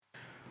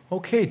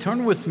Okay,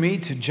 turn with me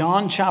to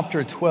John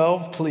chapter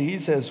 12,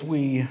 please, as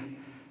we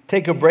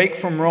take a break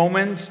from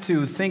Romans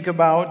to think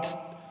about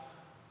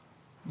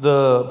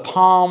the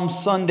Palm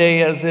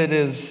Sunday as it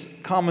is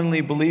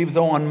commonly believed,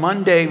 though on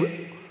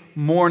Monday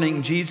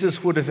morning,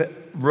 Jesus would have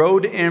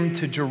rode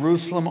into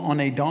Jerusalem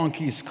on a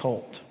donkey's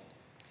colt.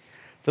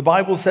 The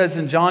Bible says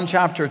in John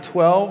chapter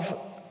 12,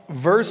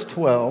 verse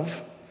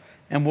 12,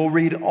 and we'll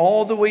read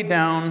all the way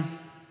down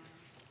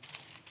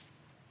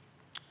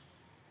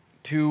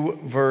to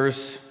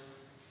verse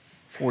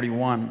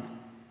 41.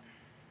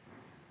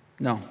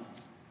 No.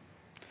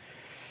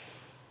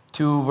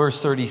 To verse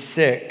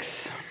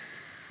 36.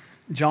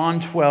 John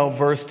 12,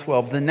 verse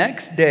 12. The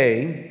next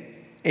day,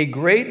 a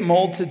great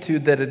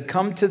multitude that had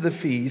come to the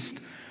feast,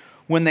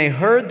 when they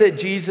heard that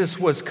Jesus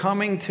was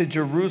coming to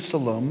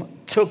Jerusalem,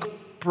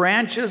 took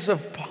branches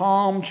of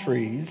palm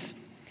trees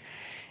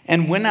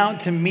and went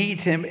out to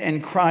meet him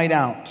and cried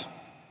out,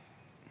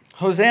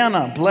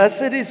 Hosanna,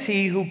 blessed is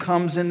he who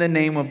comes in the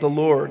name of the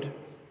Lord,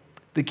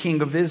 the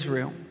King of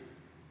Israel.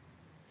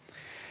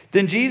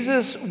 Then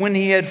Jesus, when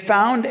he had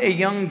found a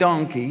young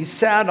donkey,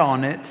 sat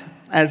on it,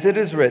 as it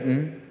is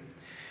written,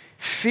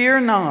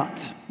 Fear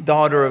not,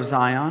 daughter of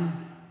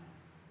Zion.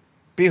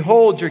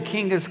 Behold, your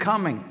king is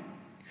coming,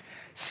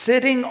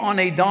 sitting on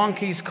a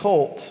donkey's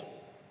colt.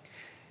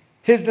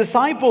 His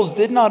disciples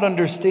did not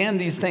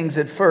understand these things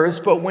at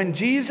first, but when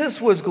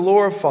Jesus was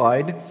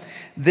glorified,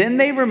 then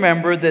they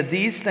remembered that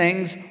these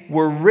things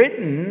were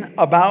written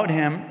about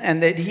him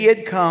and that he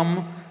had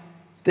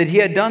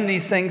done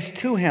these things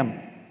to him.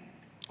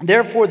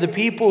 Therefore, the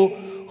people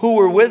who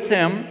were with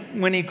him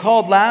when he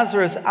called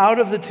Lazarus out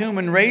of the tomb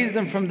and raised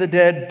him from the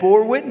dead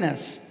bore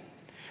witness.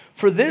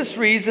 For this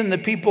reason, the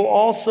people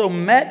also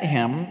met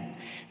him,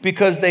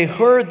 because they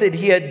heard that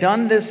he had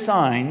done this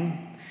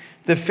sign.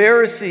 The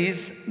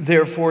Pharisees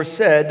therefore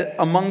said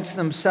amongst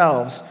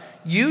themselves,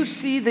 You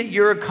see that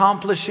you're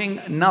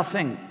accomplishing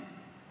nothing.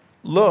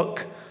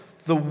 Look,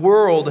 the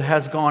world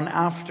has gone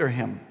after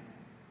him.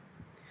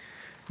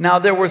 Now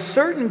there were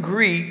certain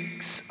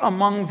Greeks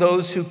among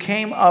those who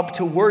came up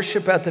to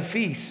worship at the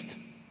feast.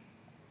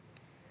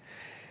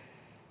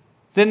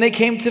 Then they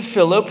came to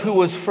Philip, who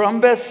was from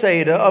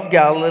Bethsaida of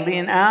Galilee,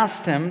 and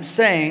asked him,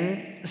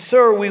 saying,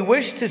 Sir, we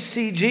wish to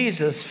see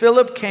Jesus.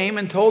 Philip came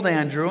and told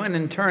Andrew, and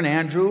in turn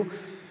Andrew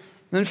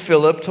and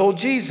Philip told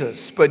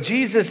Jesus. But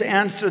Jesus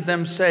answered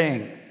them,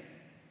 saying,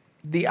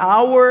 The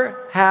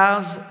hour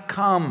has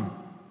come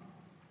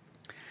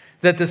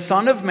that the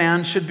Son of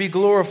Man should be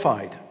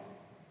glorified.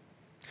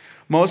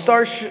 Most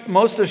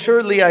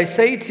assuredly, I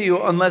say to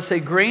you, unless a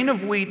grain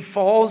of wheat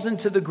falls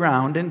into the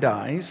ground and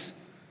dies,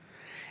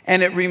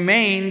 and it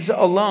remains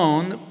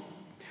alone,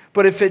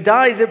 but if it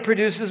dies, it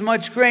produces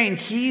much grain.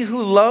 He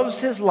who loves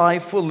his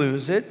life will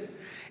lose it,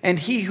 and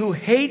he who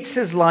hates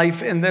his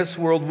life in this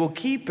world will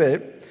keep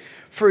it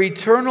for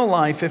eternal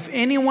life. If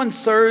anyone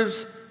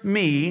serves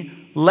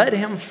me, let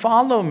him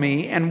follow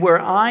me, and where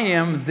I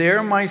am,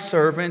 there my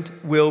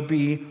servant will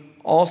be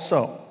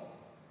also.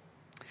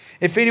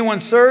 If anyone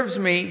serves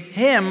me,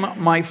 him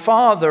my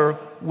Father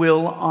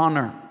will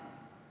honor.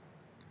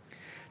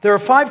 There are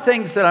 5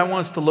 things that I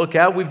want us to look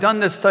at. We've done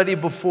this study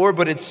before,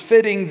 but it's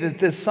fitting that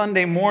this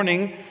Sunday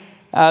morning,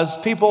 as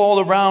people all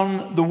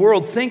around the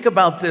world think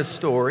about this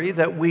story,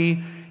 that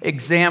we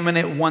examine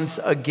it once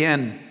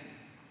again.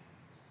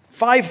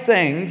 5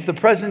 things: the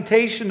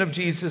presentation of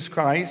Jesus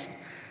Christ,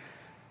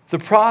 the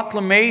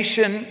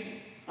proclamation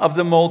of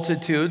the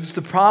multitudes,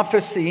 the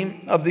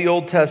prophecy of the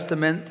Old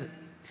Testament,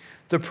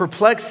 the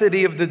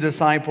perplexity of the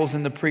disciples,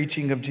 and the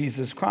preaching of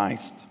Jesus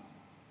Christ.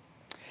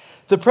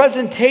 The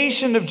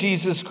presentation of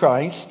Jesus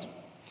Christ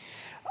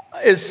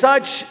is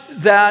such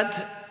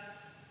that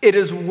it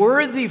is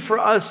worthy for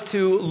us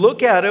to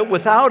look at it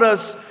without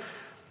us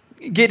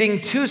getting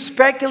too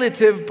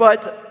speculative,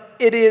 but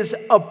it is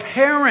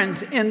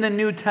apparent in the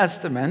New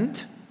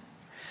Testament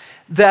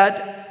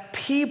that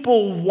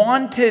people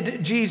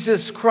wanted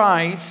Jesus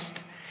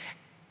Christ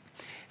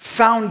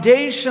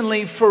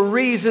foundationally for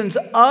reasons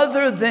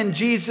other than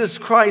Jesus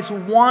Christ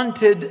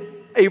wanted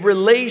a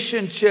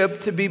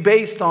relationship to be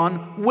based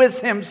on with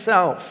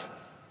himself.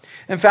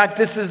 In fact,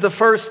 this is the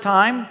first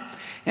time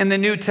in the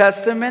New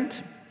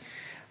Testament,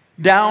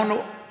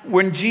 down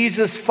when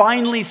Jesus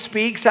finally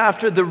speaks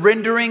after the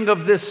rendering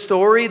of this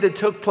story that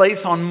took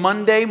place on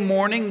Monday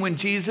morning when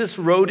Jesus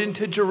rode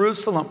into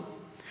Jerusalem.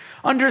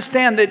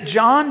 Understand that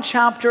John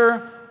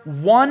chapter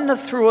 1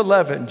 through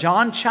 11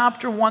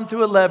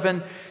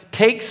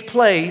 takes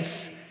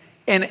place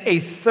in a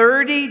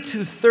 30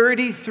 to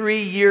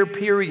 33 year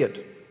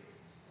period.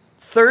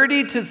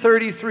 30 to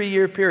 33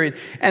 year period.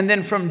 And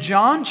then from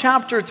John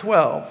chapter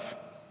 12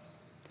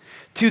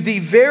 to the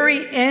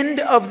very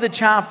end of the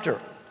chapter,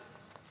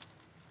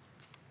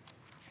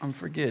 I'm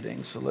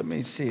forgetting, so let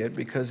me see it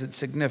because it's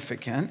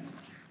significant.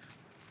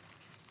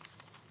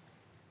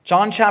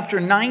 John chapter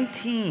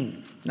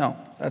 19. No,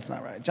 that's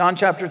not right. John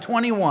chapter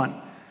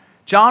 21.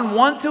 John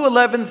 1 through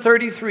 11,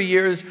 33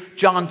 years.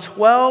 John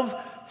 12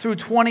 through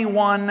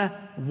 21,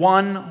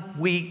 1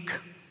 week.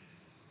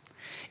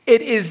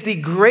 It is the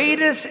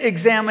greatest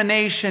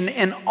examination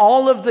in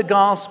all of the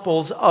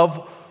Gospels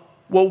of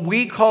what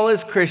we call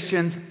as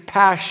Christians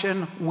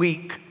Passion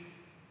Week.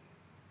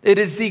 It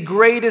is the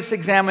greatest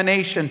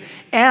examination.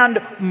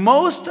 And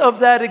most of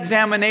that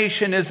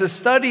examination is a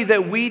study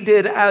that we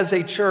did as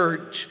a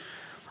church.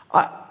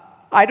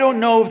 I don't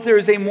know if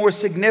there's a more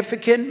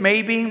significant,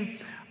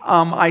 maybe.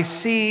 I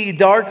see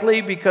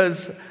darkly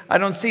because I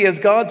don't see as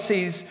God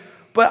sees.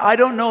 But I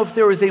don't know if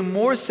there is a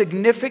more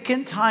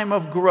significant time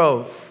of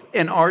growth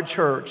in our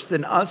church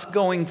than us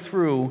going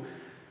through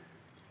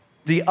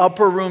the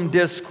upper room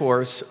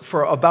discourse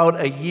for about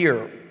a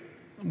year.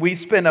 We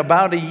spent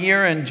about a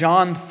year in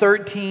John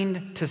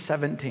 13 to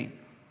 17.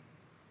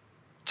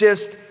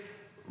 Just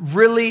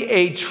really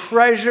a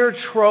treasure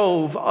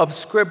trove of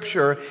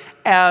Scripture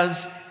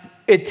as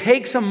it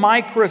takes a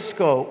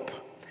microscope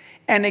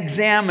and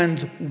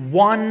examines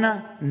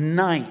one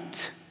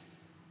night.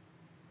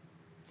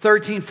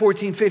 13,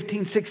 14,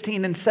 15,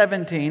 16, and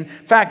 17. In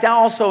fact,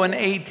 also in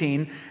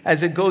 18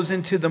 as it goes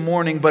into the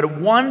morning. But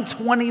one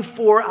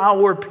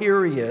 24-hour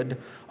period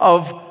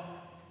of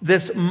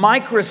this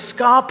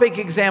microscopic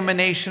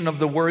examination of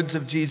the words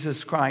of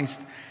Jesus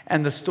Christ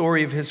and the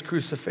story of his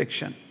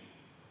crucifixion.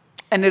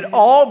 And it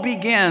all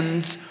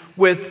begins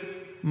with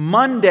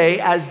Monday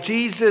as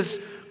Jesus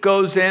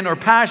goes in, or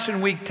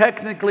Passion Week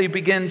technically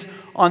begins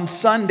on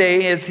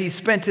Sunday as he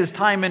spent his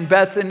time in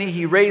Bethany.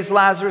 He raised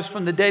Lazarus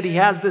from the dead. He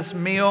has this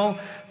meal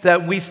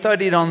that we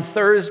studied on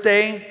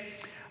Thursday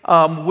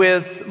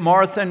with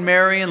Martha and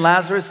Mary and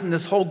Lazarus and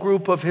this whole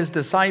group of his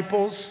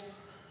disciples.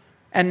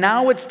 And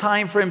now it's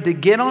time for him to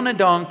get on a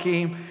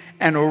donkey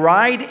and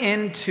ride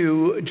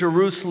into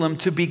Jerusalem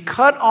to be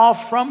cut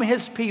off from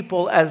his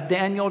people, as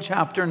Daniel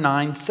chapter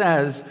 9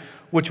 says,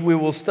 which we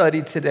will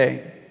study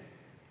today.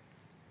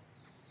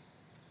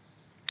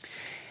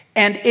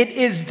 And it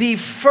is the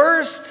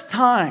first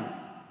time,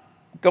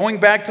 going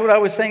back to what I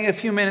was saying a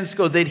few minutes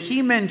ago, that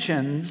he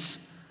mentions,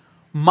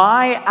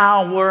 "My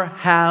hour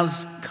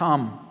has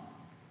come."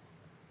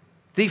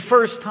 The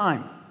first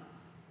time.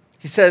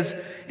 He says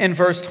in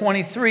verse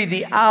 23,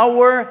 "The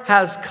hour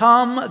has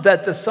come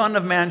that the Son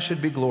of Man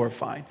should be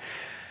glorified."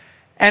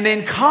 And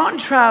in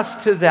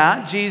contrast to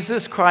that,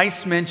 Jesus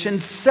Christ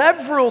mentioned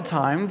several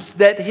times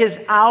that his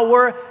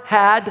hour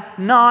had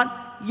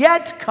not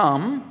yet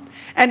come.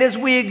 And as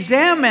we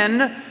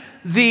examine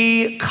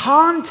the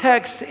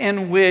context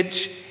in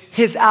which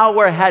his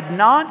hour had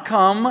not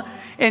come,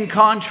 in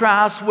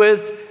contrast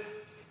with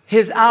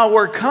his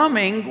hour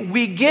coming,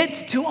 we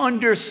get to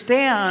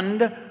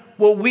understand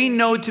what we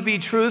know to be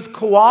truth,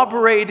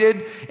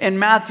 corroborated in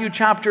Matthew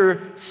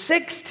chapter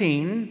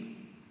 16,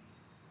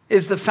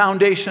 is the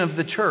foundation of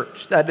the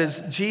church. That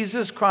is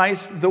Jesus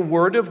Christ, the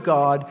Word of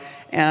God,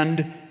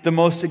 and the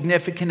most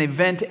significant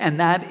event, and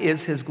that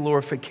is his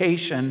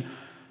glorification,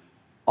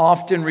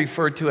 often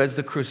referred to as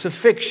the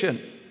crucifixion.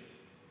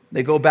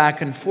 They go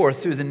back and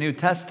forth through the New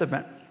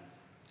Testament.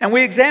 And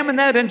we examine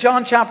that in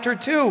John chapter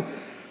 2,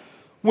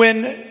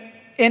 when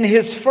in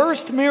his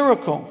first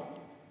miracle,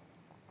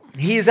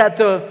 he is at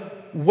the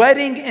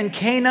wedding in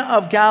Cana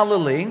of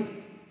Galilee.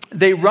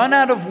 They run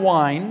out of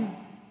wine,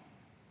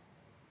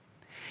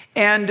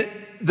 and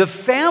the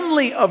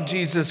family of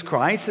Jesus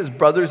Christ, his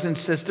brothers and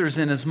sisters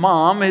and his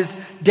mom, his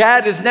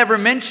dad is never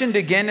mentioned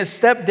again, his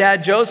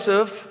stepdad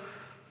Joseph,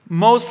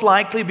 most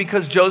likely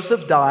because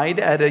Joseph died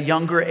at a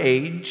younger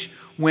age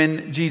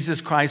when Jesus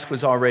Christ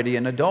was already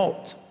an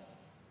adult.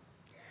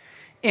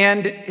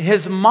 And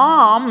his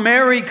mom,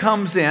 Mary,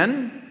 comes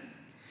in,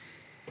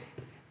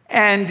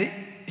 and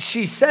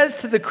she says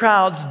to the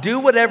crowds, "Do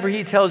whatever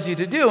he tells you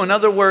to do." In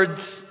other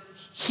words,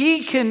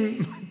 he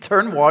can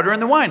turn water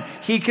into wine.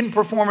 He can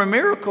perform a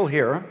miracle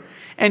here.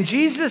 And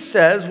Jesus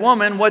says,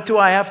 "Woman, what do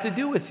I have to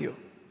do with you?"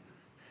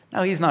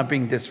 Now, he's not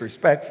being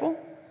disrespectful.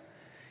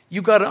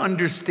 You got to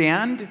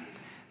understand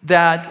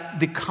that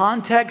the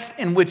context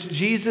in which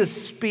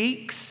Jesus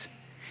speaks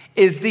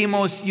is the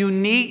most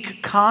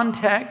unique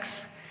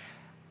context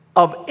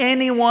of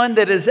anyone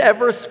that has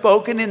ever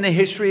spoken in the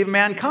history of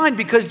mankind,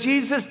 because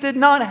Jesus did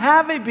not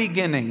have a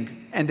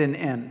beginning and an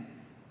end.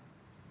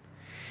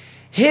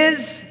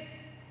 His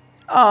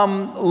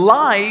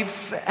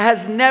life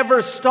has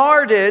never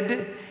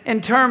started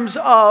in terms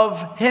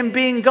of him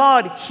being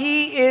God.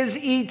 He is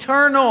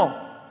eternal.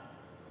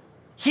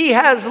 He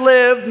has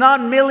lived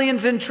not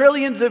millions and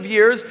trillions of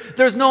years.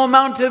 There's no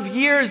amount of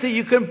years that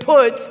you can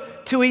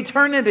put to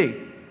eternity.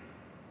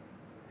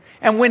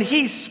 And when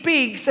he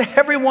speaks,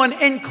 everyone,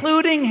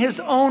 including his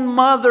own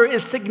mother,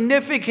 is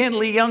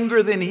significantly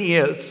younger than he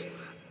is.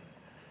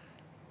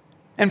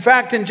 In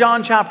fact, in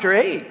John chapter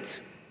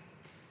 8,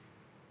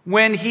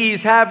 when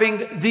he's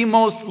having the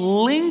most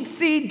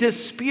lengthy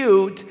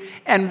dispute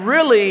and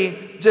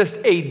really just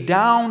a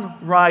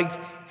downright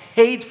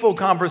hateful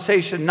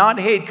conversation, not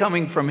hate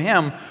coming from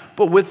him,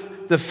 but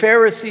with the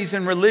Pharisees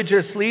and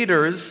religious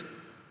leaders,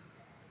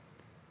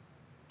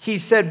 he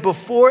said,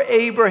 "Before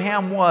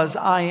Abraham was,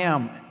 I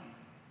am."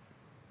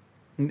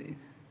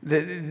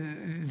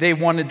 They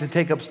wanted to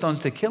take up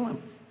stones to kill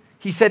him.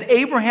 He said,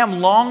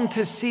 "Abraham longed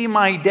to see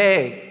my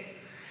day."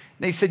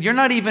 They said, you're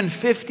not even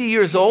 50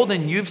 years old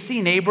and you've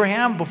seen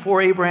Abraham?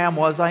 Before Abraham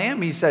was, I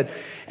am, he said.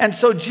 And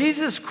so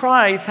Jesus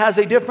Christ has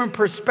a different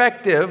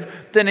perspective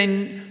than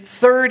a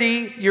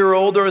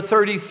 30-year-old or a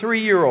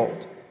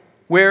 33-year-old.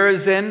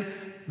 Whereas in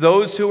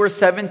those who are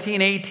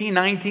 17, 18,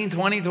 19,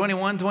 20,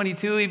 21,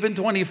 22, even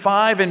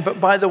 25. And but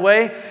by the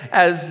way,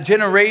 as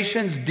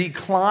generations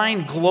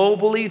decline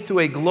globally through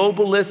a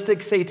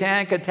globalistic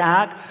satanic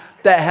attack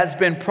that has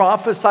been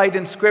prophesied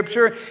in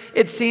Scripture,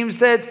 it seems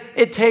that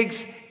it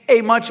takes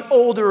a much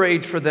older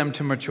age for them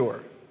to mature.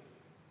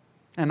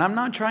 And I'm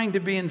not trying to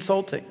be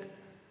insulting.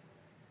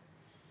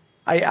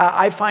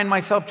 I find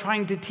myself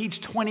trying to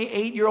teach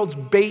 28-year-olds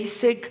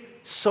basic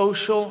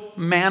social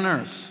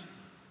manners.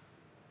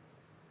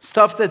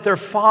 Stuff that their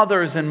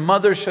fathers and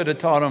mothers should have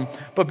taught them.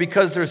 But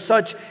because there's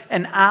such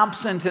an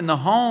absence in the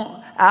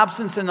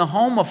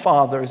home of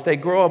fathers, they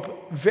grow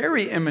up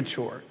very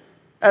immature,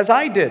 as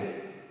I did.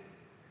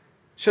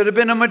 Should have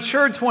been a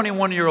mature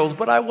 21-year-old,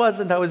 but I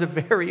wasn't. I was a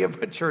very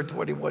immature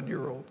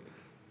 21-year-old.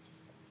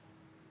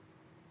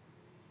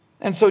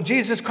 And so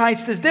Jesus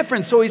Christ is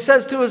different. So he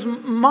says to his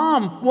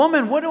mom,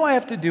 woman, what do I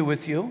have to do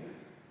with you?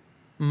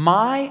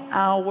 My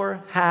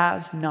hour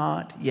has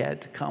not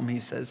yet come, he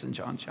says in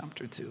John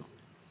chapter 2.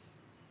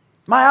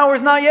 My hour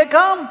has not yet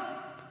come.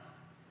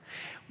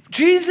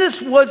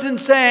 Jesus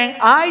wasn't saying,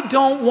 I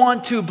don't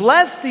want to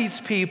bless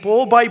these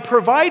people by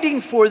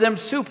providing for them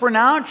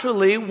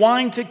supernaturally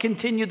wine to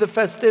continue the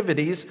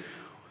festivities.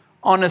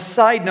 On a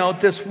side note,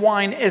 this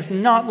wine is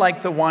not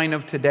like the wine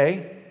of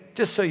today,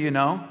 just so you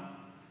know.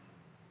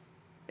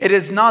 It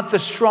is not the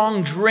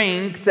strong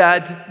drink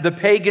that the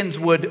pagans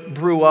would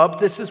brew up.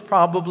 This is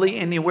probably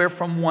anywhere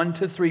from 1%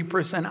 to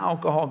 3%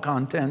 alcohol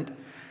content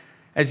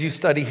as you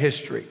study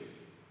history.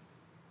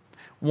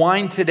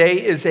 Wine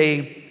today is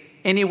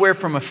anywhere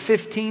from a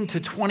 15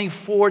 to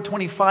 24,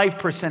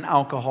 25%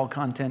 alcohol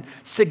content,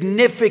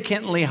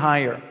 significantly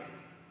higher.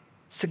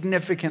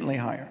 Significantly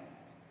higher.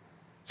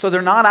 So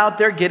they're not out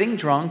there getting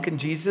drunk, and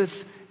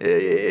Jesus,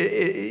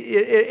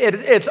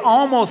 it's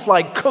almost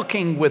like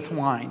cooking with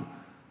wine,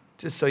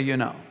 just so you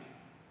know,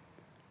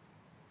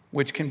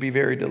 which can be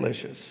very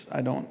delicious.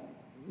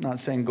 Not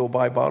saying go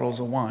buy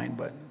bottles of wine,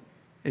 but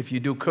if you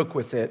do cook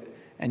with it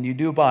and you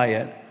do buy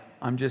it,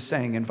 I'm just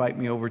saying invite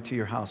me over to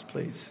your house,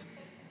 please.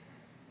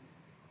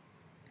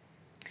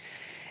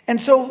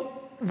 And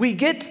so we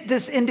get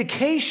this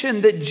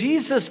indication that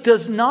Jesus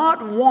does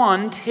not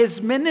want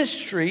his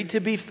ministry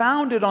to be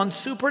founded on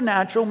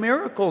supernatural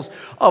miracles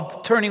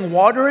of turning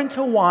water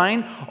into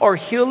wine or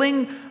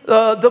healing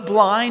the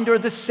blind or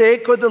the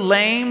sick or the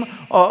lame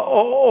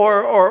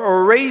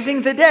or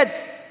raising the dead.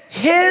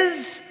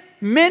 His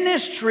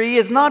ministry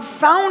is not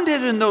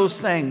founded in those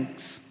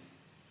things.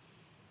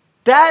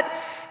 That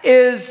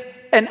is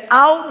an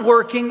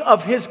outworking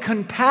of his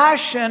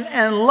compassion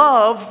and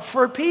love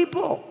for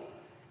people.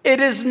 It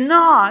is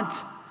not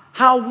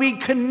how we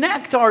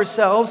connect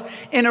ourselves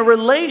in a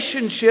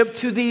relationship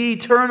to the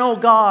eternal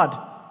God.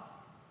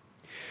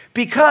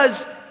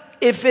 Because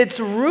if it's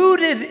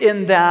rooted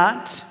in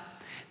that,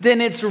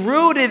 then it's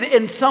rooted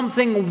in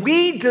something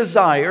we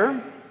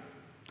desire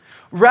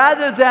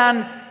rather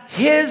than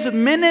his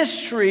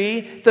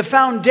ministry, the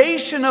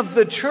foundation of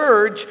the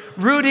church,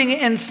 rooting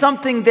in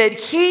something that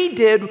he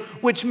did,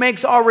 which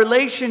makes our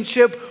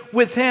relationship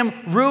with him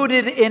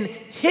rooted in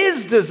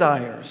his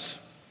desires.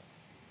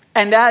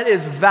 And that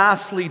is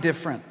vastly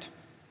different.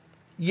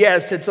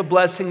 Yes, it's a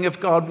blessing if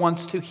God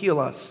wants to heal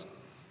us.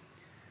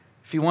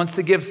 If he wants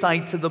to give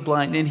sight to the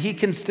blind, and he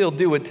can still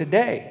do it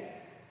today.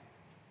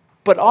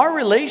 But our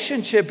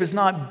relationship is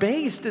not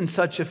based in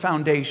such a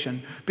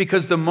foundation,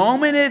 because the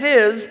moment it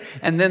is,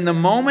 and then the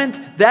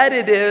moment that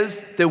it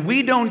is that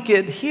we don't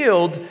get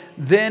healed,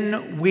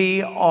 then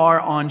we are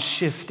on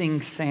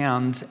shifting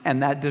sands,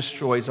 and that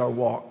destroys our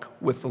walk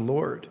with the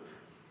Lord.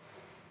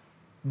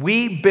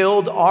 We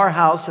build our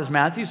house, as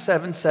Matthew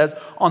 7 says,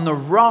 on the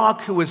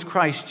rock who is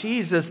Christ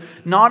Jesus,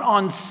 not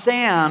on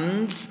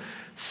sands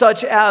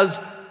such as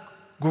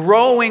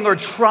growing or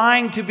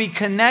trying to be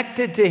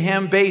connected to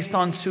him based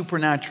on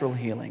supernatural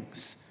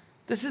healings.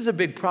 This is a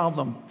big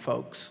problem,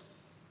 folks.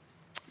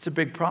 It's a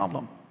big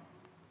problem.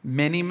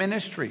 Many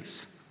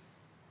ministries,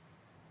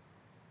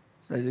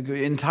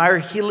 the entire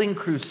healing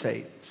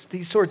crusades,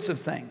 these sorts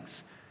of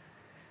things.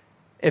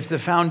 If the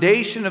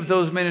foundation of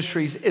those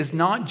ministries is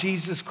not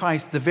Jesus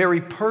Christ, the very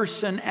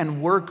person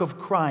and work of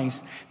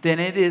Christ, then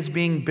it is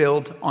being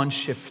built on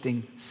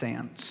shifting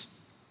sands.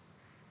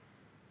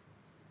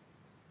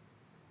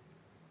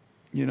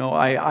 You know,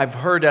 I've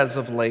heard as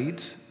of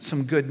late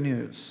some good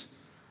news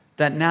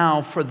that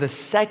now for the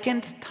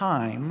second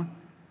time,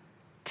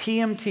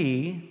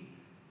 TMT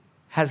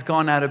has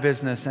gone out of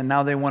business and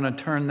now they want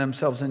to turn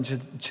themselves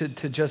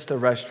into just a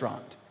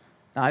restaurant.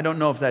 Now, I don't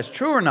know if that's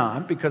true or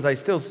not, because I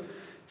still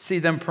see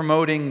them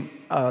promoting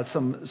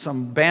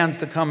some bands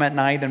to come at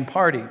night and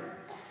party.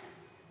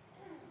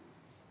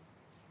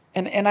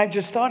 And I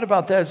just thought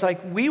about that. It's like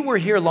we were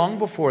here long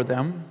before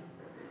them,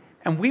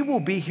 and we will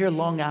be here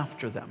long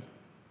after them.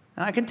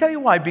 And I can tell you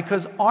why,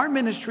 because our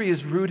ministry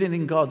is rooted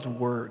in God's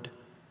word.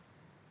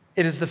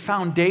 It is the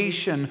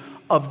foundation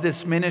of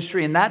this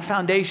ministry, and that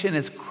foundation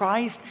is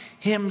Christ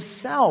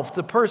himself,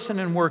 the person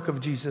and work of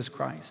Jesus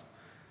Christ.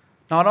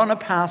 Not on a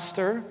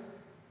pastor,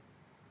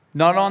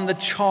 not on the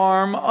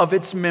charm of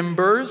its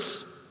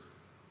members,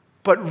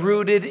 but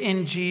rooted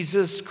in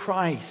Jesus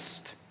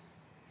Christ.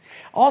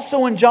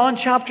 Also in John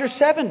chapter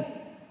 7,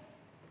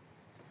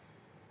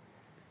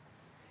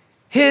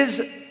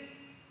 his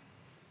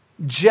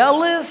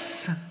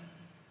jealous,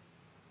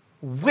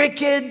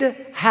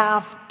 wicked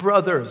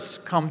half-brothers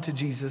come to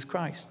Jesus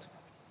Christ.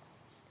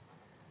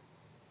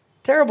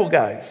 Terrible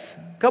guys.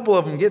 A couple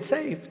of them get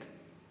saved.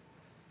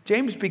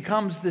 James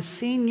becomes the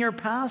senior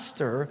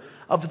pastor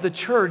of the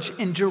church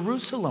in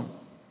Jerusalem,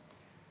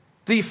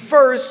 the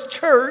first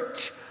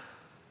church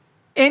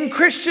in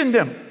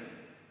Christendom.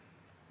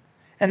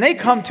 And they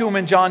come to him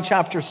in John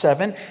chapter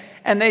 7,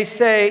 and they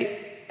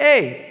say,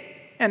 hey,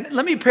 and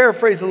let me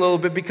paraphrase a little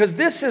bit, because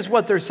this is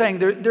what they're saying.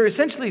 They're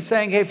essentially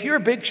saying, hey, if you're a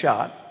big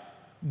shot,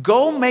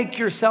 go make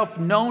yourself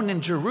known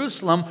in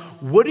Jerusalem.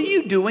 What are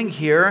you doing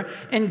here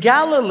in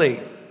Galilee,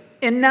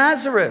 in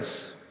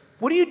Nazareth?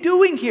 What are you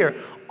doing here?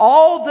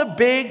 All the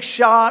big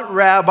shot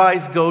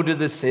rabbis go to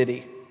the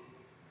city.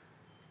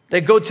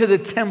 They go to the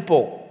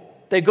temple.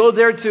 They go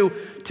there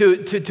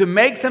to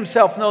make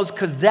themselves known,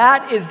 because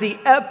that is the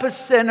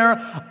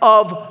epicenter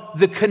of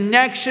the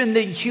connection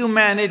that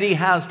humanity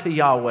has to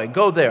Yahweh.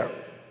 Go there.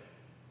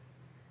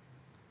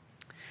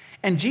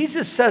 And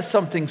Jesus says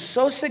something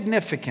so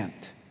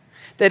significant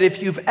that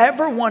if you've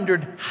ever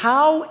wondered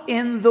how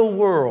in the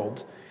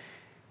world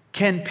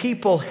can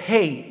people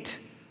hate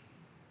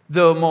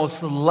the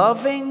most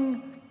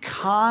loving,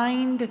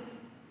 kind,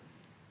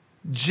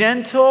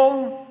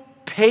 gentle,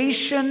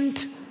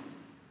 patient,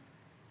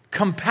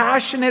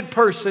 compassionate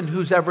person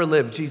who's ever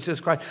lived, Jesus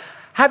Christ.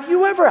 Have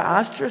you ever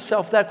asked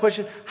yourself that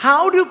question?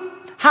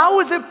 How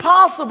is it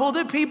possible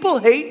that people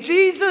hate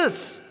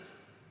Jesus?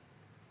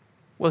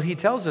 Well, he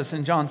tells us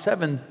in John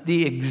 7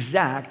 the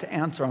exact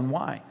answer on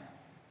why.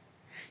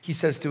 He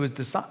says to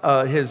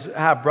his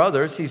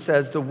half-brothers, he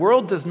says, the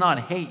world does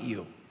not hate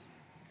you,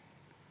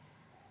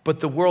 but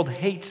the world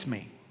hates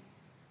me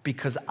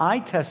because I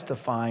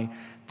testify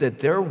that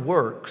their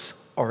works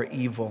are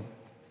evil.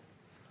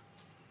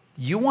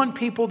 You want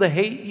people to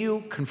hate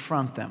you?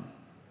 Confront them.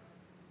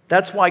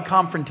 That's why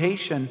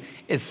confrontation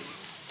is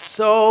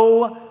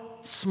so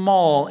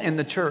small in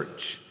the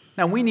church.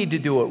 Now, we need to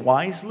do it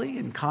wisely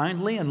and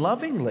kindly and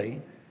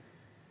lovingly,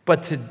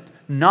 but to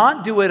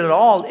not do it at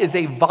all is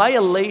a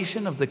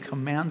violation of the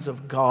commands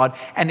of God,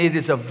 and it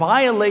is a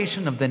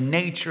violation of the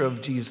nature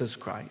of Jesus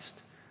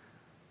Christ.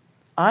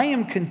 I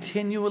am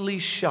continually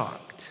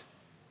shocked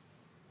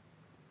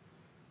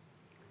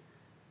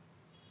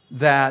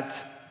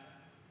that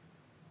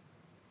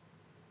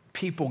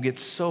people get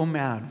so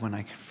mad when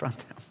I confront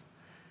them.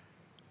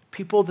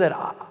 People that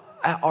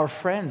are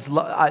friends,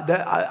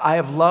 that I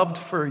have loved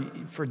for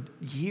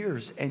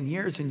years and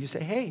years, and you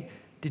say, hey,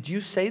 did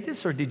you say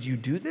this, or did you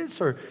do this,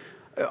 or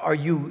are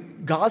you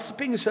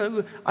gossiping?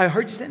 So I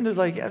heard you say, and they're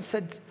like, I've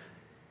said,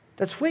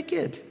 that's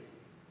wicked.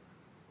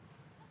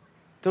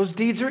 Those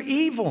deeds are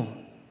evil.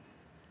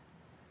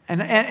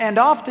 And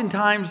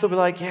oftentimes they'll be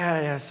like,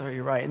 yeah, sorry,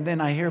 you're right. And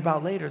then I hear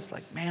about later, it's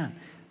like, man,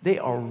 they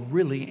are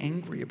really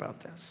angry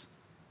about this.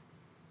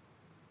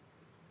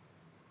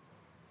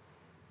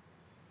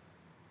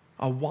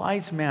 A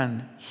wise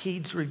man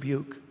heeds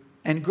rebuke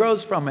and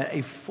grows from it.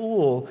 A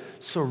fool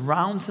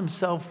surrounds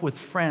himself with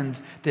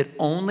friends that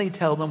only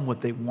tell them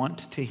what they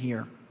want to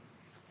hear.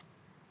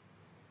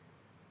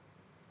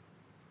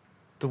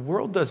 The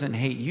world doesn't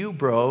hate you,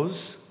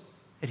 bros.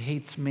 It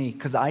hates me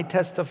because I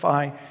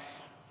testify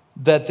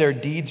that their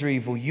deeds are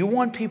evil. You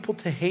want people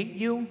to hate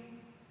you?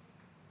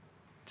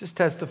 Just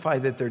testify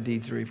that their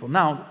deeds are evil.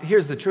 Now,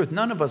 here's the truth.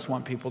 None of us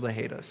want people to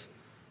hate us.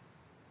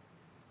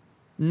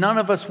 None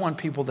of us want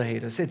people to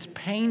hate us. It's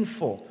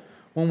painful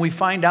when we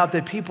find out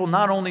that people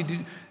not only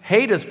do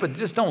hate us, but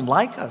just don't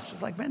like us.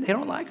 It's like, man, they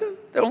don't like us?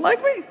 They don't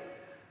like me?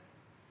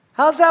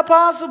 How's that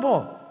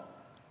possible?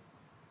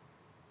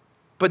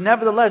 But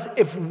nevertheless,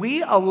 if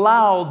we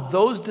allow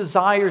those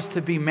desires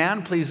to be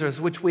man-pleasers,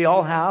 which we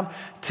all have,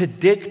 to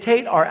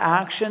dictate our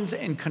actions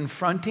in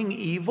confronting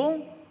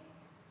evil,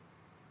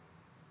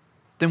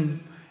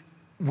 then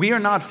we are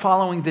not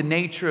following the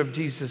nature of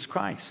Jesus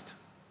Christ.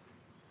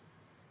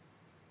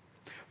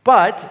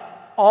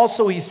 But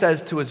also he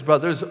says to his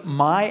brothers,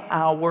 my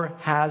hour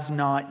has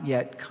not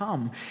yet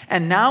come.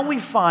 And now we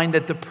find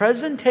that the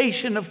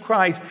presentation of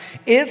Christ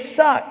is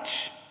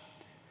such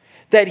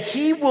that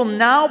he will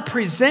now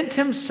present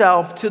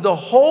himself to the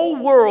whole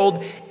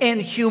world in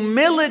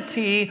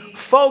humility,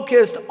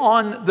 focused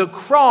on the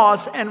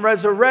cross and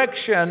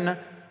resurrection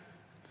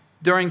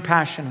during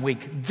Passion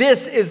Week.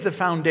 This is the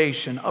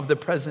foundation of the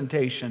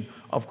presentation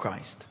of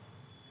Christ.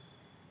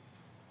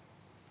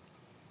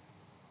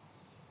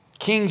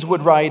 Kings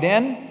would ride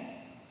in,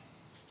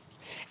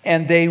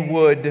 and they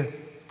would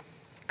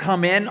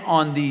come in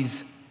on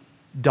these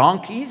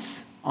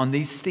donkeys, on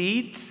these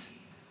steeds,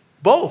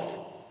 both,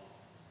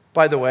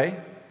 by the way.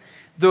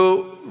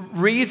 The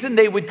reason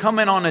they would come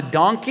in on a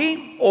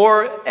donkey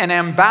or an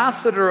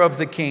ambassador of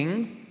the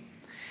king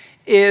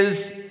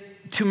is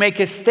to make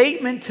a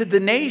statement to the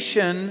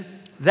nation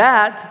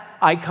that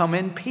I come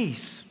in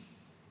peace.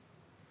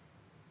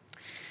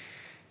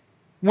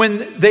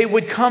 When they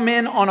would come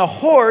in on a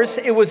horse,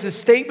 it was a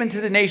statement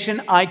to the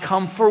nation, I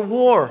come for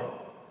war.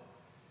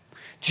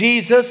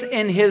 Jesus,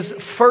 in his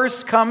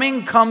first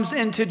coming, comes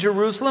into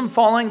Jerusalem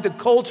following the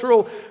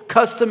cultural,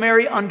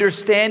 customary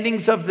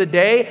understandings of the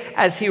day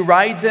as he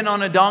rides in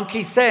on a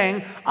donkey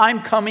saying,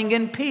 I'm coming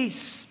in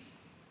peace.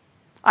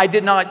 I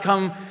did not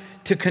come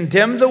to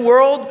condemn the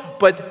world,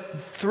 but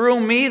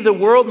through me the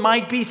world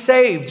might be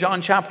saved.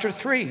 John chapter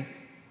 3.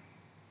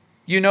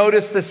 You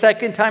notice the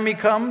second time he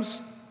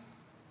comes,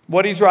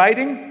 what he's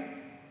riding?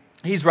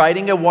 He's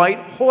riding a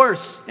white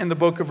horse in the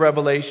book of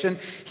Revelation.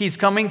 He's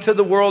coming to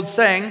the world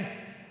saying,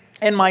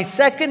 in my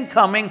second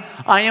coming,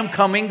 I am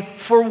coming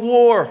for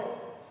war.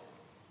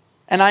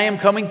 And I am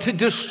coming to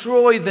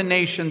destroy the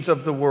nations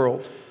of the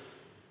world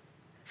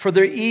for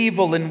their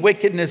evil and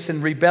wickedness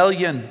and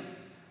rebellion,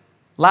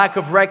 lack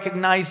of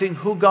recognizing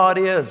who God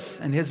is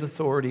and his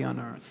authority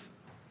on earth.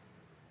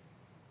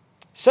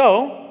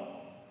 So,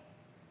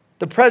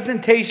 the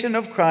presentation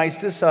of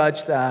Christ is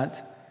such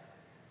that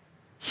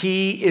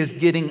he is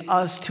getting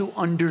us to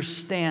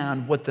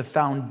understand what the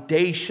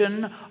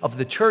foundation of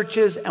the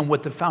churches and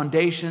what the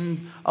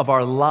foundation of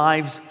our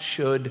lives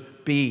should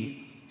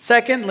be.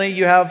 Secondly,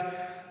 you have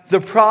the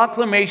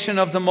proclamation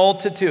of the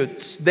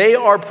multitudes. They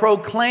are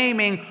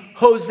proclaiming,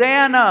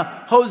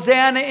 Hosanna,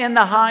 Hosanna in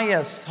the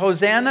highest.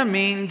 Hosanna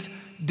means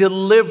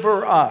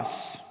deliver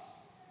us.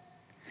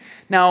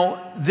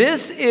 Now,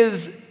 this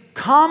is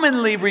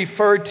commonly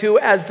referred to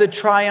as the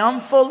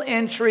triumphal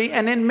entry,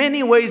 and in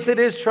many ways it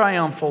is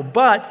triumphal,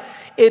 but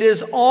it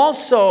is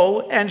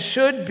also and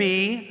should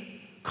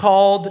be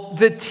called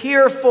the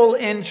tearful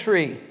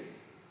entry.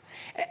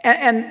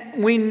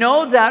 And we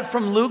know that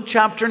from Luke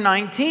chapter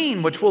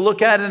 19, which we'll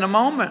look at in a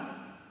moment.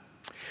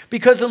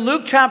 Because in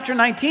Luke chapter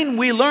 19,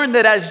 we learn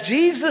that as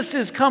Jesus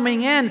is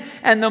coming in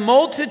and the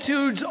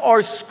multitudes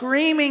are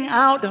screaming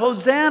out,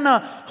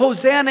 Hosanna,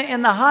 Hosanna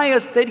in the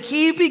highest, that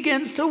he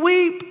begins to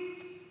weep.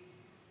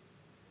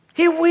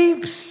 He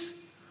weeps.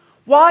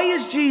 Why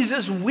is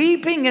Jesus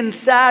weeping in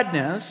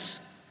sadness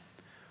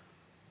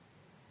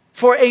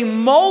for a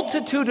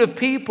multitude of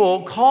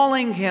people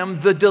calling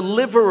him the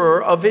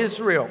deliverer of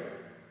Israel?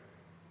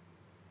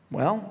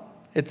 Well,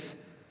 it's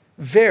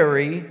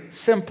very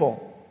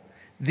simple.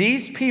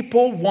 These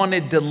people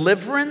wanted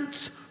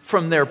deliverance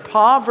from their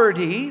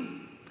poverty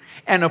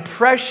and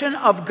oppression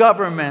of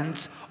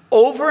governments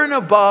over and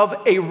above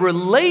a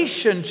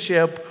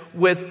relationship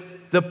with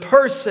the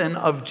person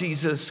of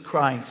Jesus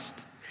Christ.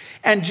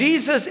 And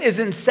Jesus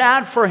isn't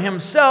sad for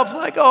himself,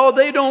 like, oh,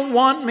 they don't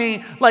want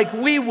me, like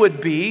we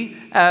would be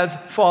as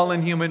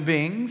fallen human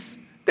beings.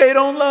 They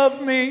don't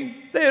love me.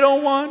 They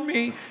don't want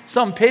me.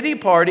 Some pity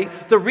party.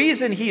 The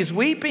reason he's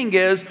weeping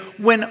is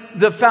when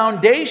the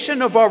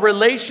foundation of our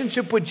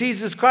relationship with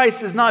Jesus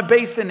Christ is not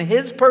based in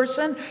his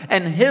person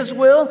and his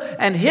will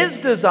and his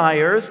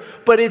desires,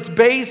 but it's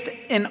based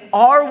in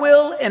our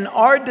will and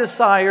our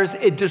desires,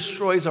 it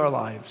destroys our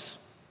lives.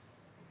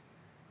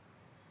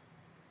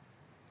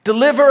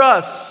 Deliver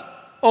us,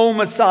 O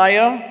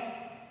Messiah,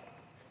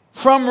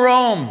 from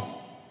Rome.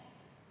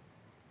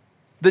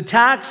 The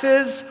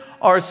taxes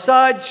are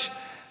such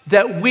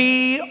that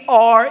we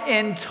are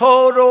in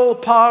total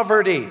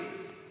poverty.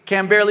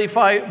 Can barely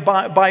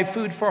buy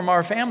food from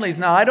our families.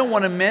 Now, I don't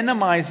want to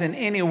minimize in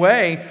any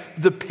way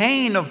the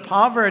pain of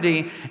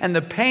poverty and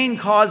the pain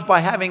caused by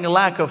having a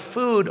lack of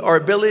food or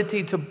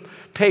ability to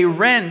pay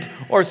rent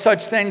or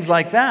such things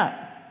like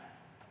that.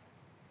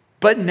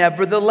 But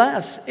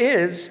nevertheless,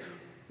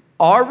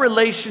 our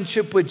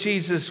relationship with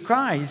Jesus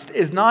Christ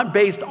is not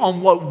based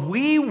on what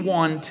we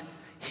want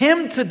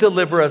him to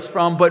deliver us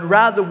from, but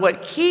rather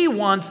what he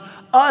wants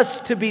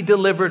us to be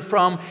delivered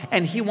from,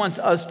 and he wants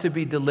us to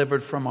be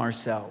delivered from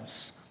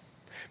ourselves.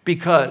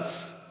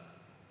 Because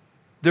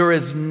there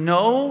is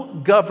no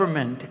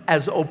government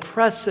as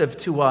oppressive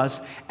to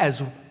us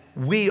as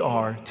we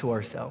are to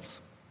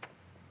ourselves.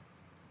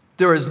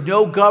 There is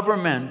no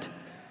government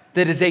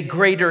that is a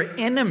greater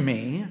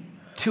enemy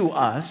to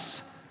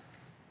us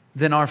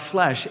than our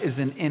flesh is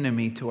an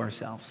enemy to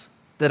ourselves.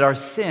 That our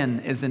sin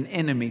is an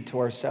enemy to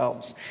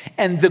ourselves.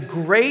 And the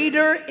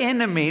greater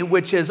enemy,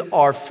 which is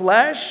our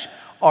flesh,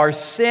 our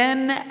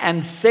sin,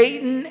 and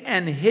Satan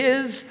and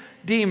his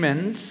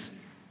demons,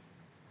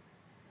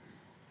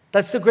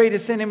 that's the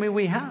greatest enemy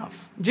we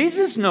have.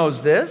 Jesus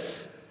knows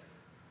this.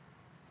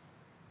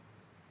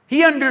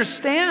 He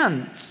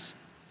understands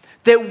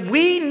that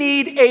we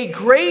need a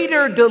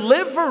greater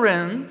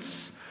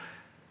deliverance,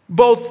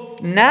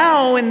 both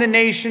now in the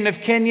nation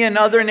of Kenya and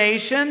other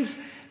nations,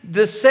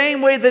 the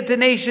same way that the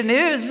nation of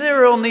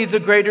Israel needs a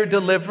greater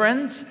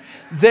deliverance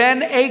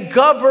than a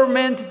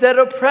government that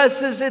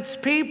oppresses its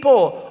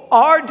people.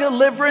 Our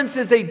deliverance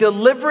is a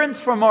deliverance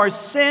from our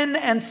sin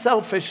and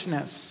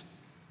selfishness.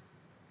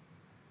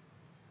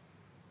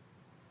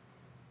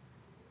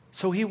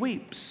 So he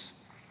weeps.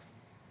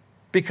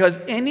 Because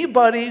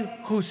anybody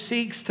who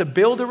seeks to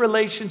build a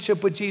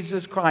relationship with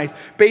Jesus Christ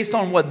based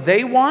on what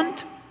they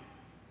want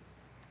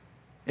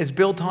is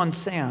built on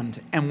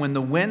sand. And when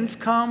the winds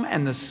come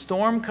and the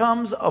storm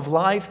comes of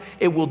life,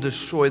 it will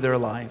destroy their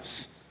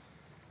lives.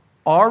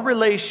 Our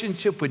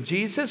relationship with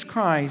Jesus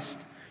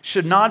Christ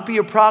should not be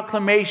a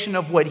proclamation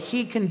of what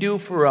He can do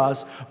for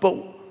us, but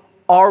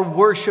our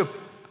worship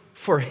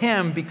for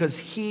Him, because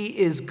He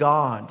is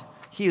God.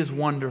 He is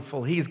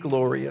wonderful. He's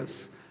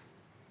glorious.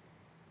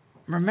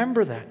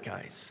 Remember that,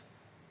 guys.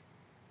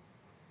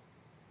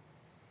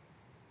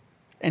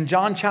 In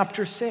John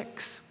chapter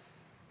 6,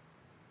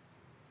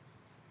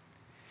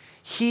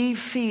 He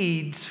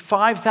feeds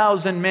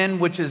 5,000 men,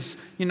 which is,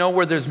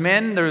 where there's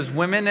men, there's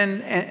women,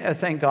 and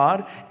thank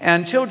God,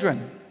 and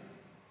children.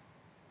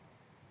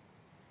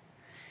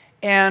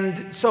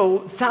 And so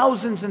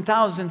thousands and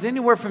thousands,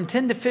 anywhere from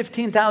 10 to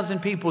 15,000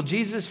 people,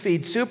 Jesus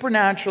feeds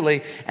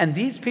supernaturally. And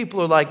these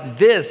people are like,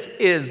 this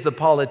is the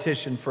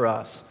politician for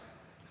us.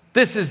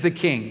 This is the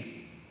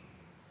king.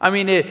 I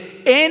mean,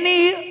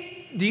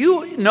 do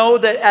you know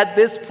that at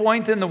this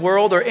point in the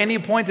world, or any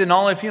point in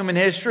all of human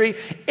history,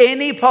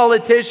 any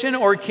politician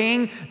or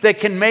king that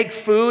can make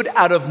food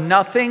out of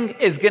nothing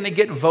is going to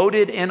get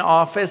voted in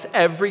office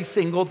every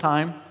single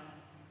time?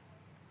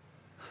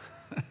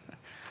 In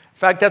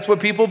fact, that's what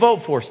people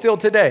vote for still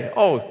today.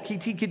 Oh,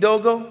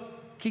 Kidogo,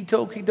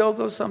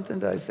 something,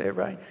 did I say it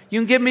right? You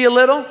can give me a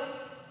little?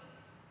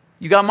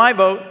 You got my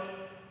vote.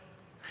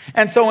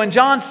 And so in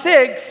John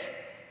 6,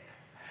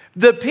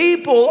 the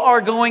people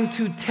are going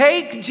to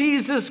take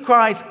Jesus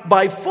Christ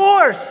by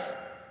force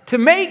to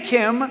make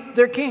Him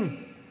their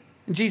king.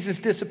 And Jesus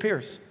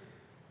disappears.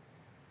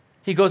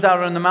 He goes out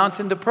on the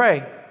mountain to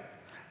pray.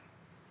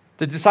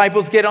 The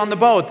disciples get on the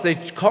boat.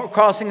 They're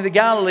crossing the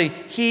Galilee.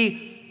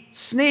 He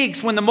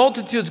sneaks, when the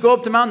multitudes go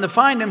up the mountain to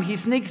find Him, He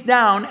sneaks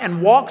down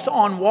and walks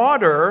on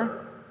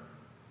water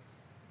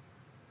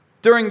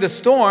during the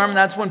storm.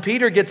 That's when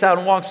Peter gets out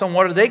and walks on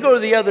water. They go to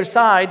the other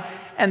side,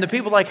 and the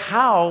people are like,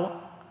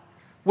 how?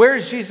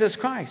 Where's Jesus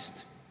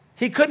Christ?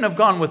 He couldn't have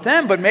gone with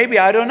them, but maybe,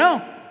 I don't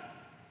know.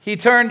 He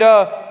turned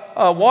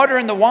water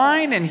into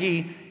wine, and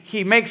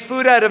he makes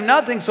food out of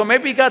nothing, so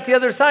maybe He got the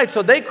other side.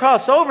 So they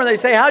cross over, and they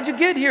say, how'd you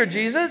get here,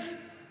 Jesus?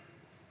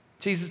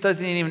 Jesus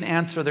doesn't even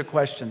answer their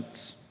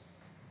questions,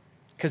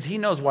 because He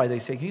knows why they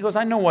say. He goes,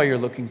 I know why you're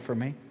looking for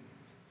me.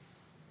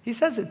 He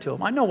says it to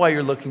them. I know why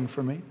you're looking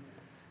for me.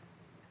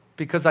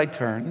 Because I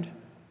turned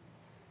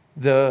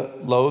the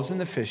loaves and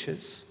the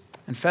fishes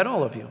and fed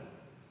all of you.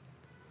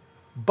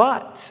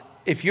 But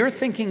if you're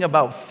thinking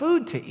about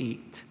food to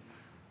eat,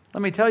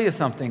 let me tell you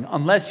something.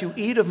 Unless you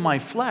eat of my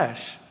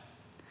flesh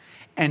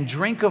and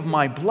drink of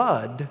my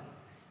blood,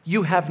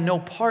 you have no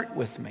part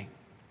with me.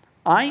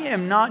 I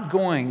am not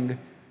going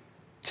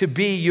to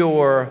be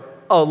your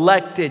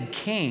elected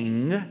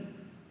king.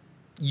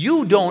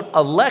 You don't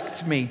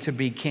elect me to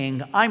be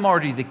king. I'm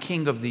already the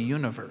king of the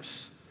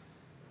universe.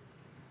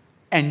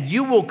 And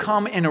you will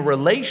come in a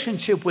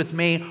relationship with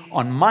me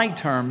on my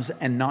terms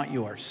and not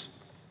yours.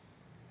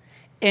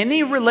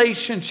 Any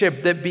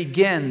relationship that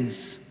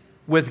begins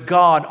with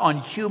God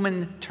on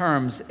human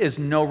terms is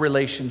no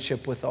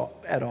relationship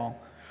at all.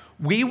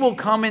 We will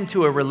come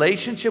into a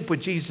relationship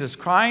with Jesus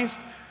Christ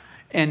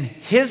in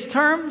His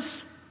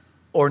terms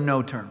or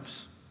no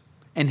terms.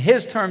 And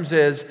His terms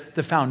is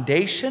the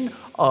foundation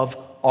of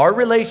our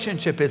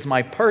relationship is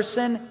my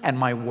person and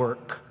my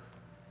work.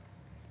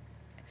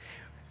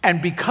 And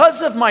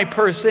because of my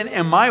person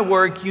and my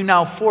work, you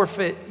now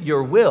forfeit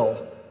your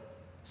will.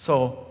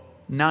 So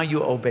now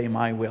you obey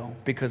my will,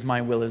 because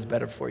my will is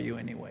better for you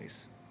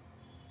anyways.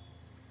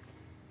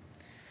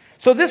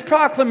 So this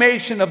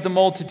proclamation of the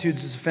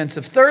multitudes is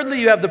offensive.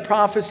 Thirdly, you have the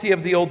prophecy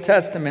of the Old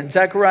Testament.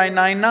 Zechariah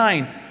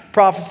 9:9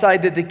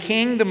 prophesied that the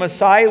king, the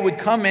Messiah, would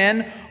come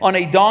in on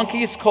a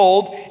donkey's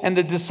colt, and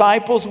the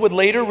disciples would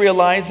later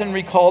realize and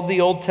recall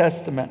the Old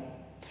Testament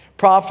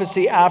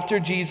prophecy after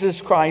Jesus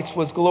Christ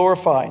was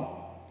glorified.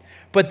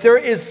 But there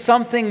is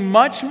something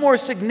much more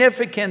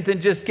significant than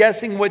just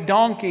guessing what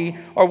donkey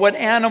or what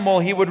animal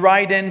He would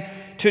ride in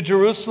to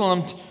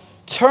Jerusalem.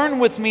 Turn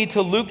with me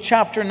to Luke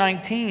chapter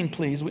 19,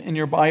 please, in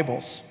your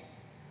Bibles.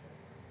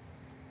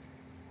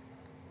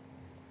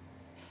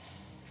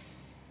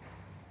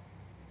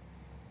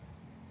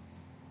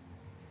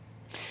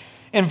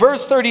 In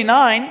verse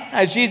 39,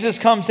 as Jesus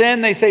comes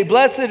in, they say,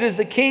 "Blessed is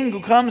the King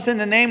who comes in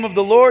the name of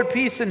the Lord,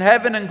 peace in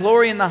heaven and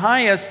glory in the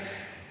highest."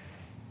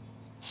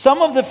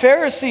 Some of the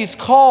Pharisees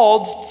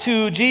called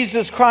to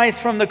Jesus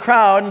Christ from the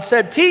crowd and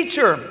said,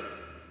 "Teacher,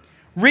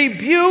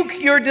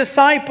 rebuke your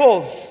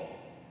disciples."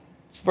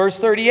 It's verse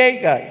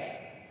 38, guys.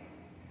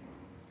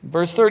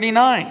 Verse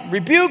 39,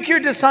 "Rebuke your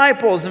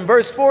disciples." In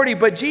verse 40,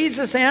 "But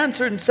Jesus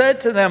answered and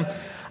said to them,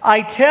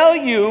 I tell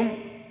you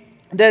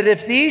that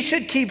if these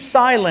should keep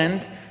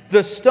silent,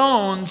 the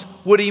stones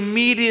would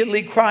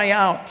immediately cry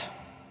out."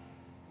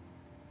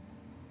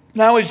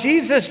 Now as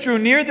Jesus drew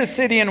near the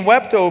city and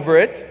wept over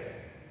it,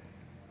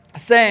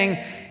 saying,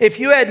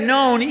 "If you had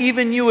known,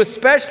 even you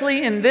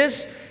especially in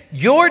this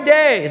your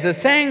day, the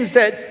things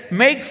that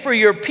make for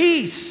your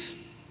peace,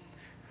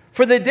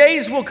 For the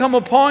days will come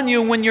upon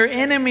you when your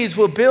enemies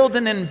will build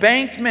an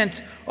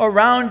embankment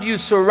around you,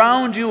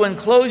 surround you, and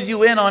close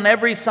you in on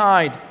every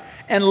side,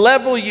 and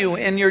level you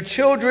and your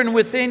children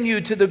within you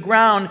to the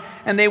ground,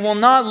 and they will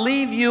not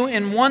leave you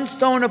in one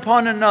stone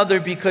upon another,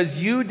 because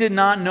you did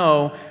not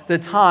know the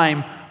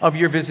time of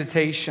your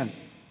visitation.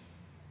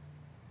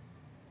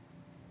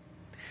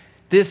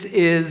 This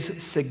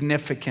is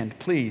significant.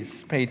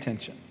 Please pay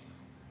attention.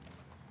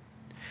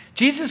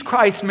 Jesus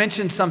Christ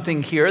mentioned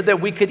something here that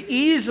we could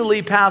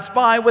easily pass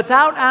by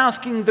without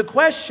asking the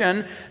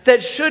question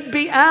that should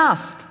be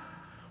asked.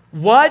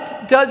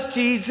 What does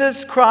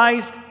Jesus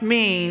Christ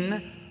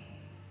mean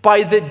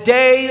by the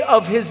day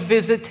of his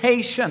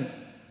visitation?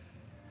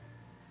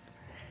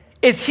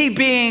 Is he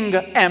being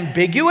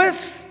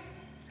ambiguous?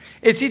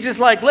 Is he just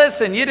like,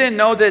 listen, you didn't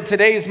know that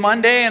today's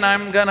Monday and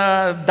I'm going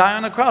to die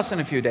on the cross in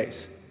a few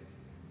days?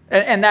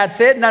 And that's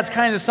it? And that's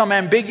kind of some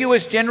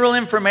ambiguous general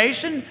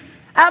information?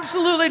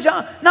 Absolutely,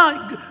 John.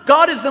 No,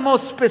 God is the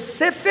most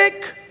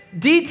specific,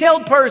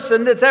 detailed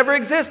person that's ever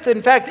existed.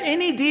 In fact,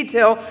 any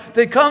detail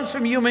that comes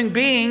from human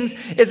beings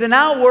is an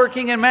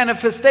outworking and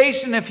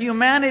manifestation of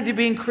humanity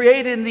being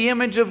created in the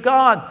image of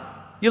God.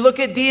 You look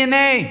at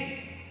DNA.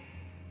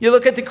 You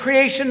look at the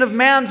creation of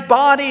man's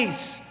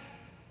bodies.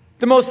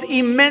 The most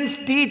immense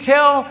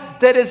detail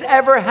that has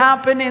ever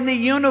happened in the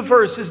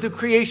universe is the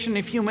creation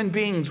of human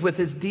beings with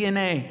his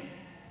DNA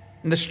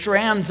and the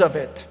strands of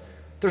it.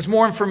 There's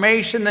more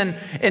information than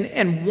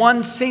in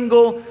one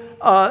single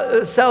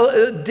cell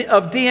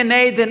of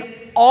DNA than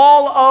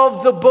all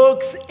of the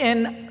books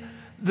in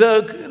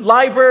the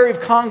Library of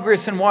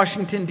Congress in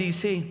Washington,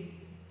 D.C.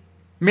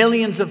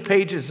 Millions of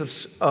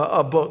pages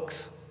of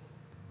books.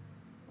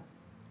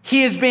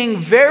 He is being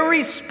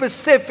very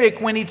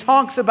specific when he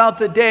talks about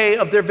the day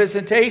of their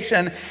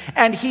visitation,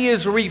 and he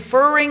is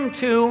referring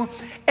to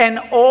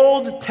an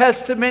Old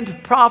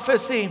Testament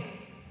prophecy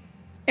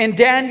in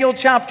Daniel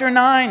chapter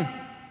 9.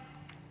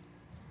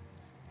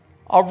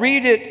 I'll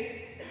read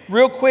it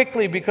real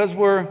quickly because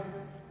we're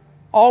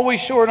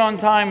always short on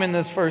time in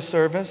this first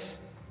service.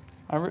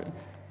 I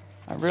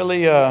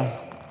really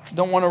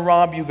don't want to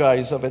rob you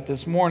guys of it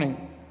this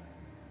morning.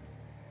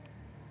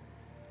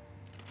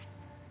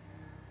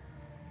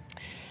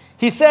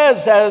 He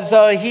says, as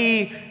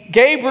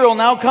Gabriel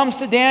now comes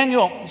to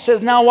Daniel, he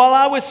says, now while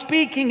I was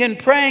speaking and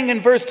praying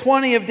in verse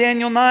 20 of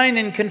Daniel 9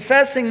 and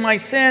confessing my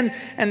sin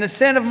and the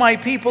sin of my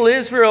people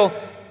Israel,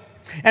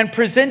 and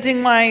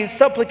presenting my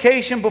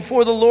supplication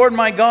before the Lord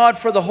my God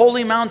for the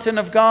holy mountain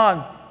of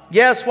God.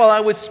 Yes, while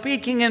I was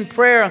speaking in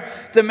prayer,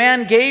 the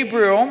man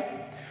Gabriel,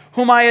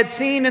 whom I had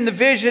seen in the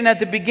vision at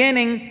the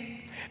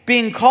beginning,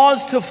 being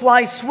caused to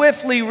fly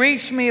swiftly,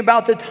 reached me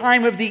about the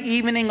time of the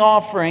evening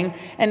offering,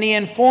 and he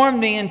informed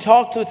me and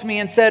talked with me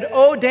and said,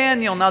 "O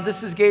Daniel," now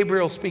this is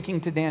Gabriel speaking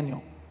to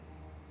Daniel.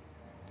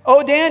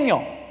 "O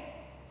Daniel,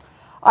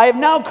 I have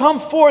now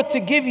come forth to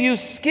give you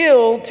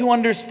skill to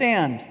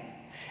understand.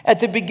 At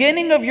the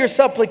beginning of your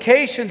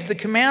supplications, the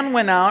command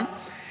went out,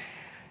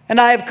 and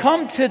I have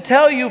come to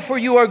tell you, for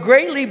you are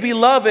greatly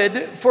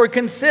beloved, for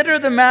consider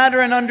the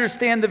matter and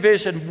understand the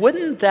vision."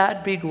 Wouldn't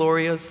that be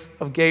glorious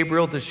of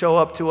Gabriel to show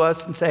up to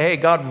us and say, hey,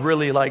 God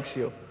really likes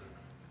you.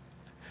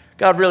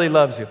 God really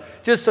loves you.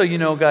 Just so you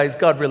know, guys,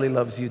 God really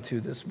loves you too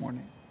this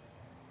morning.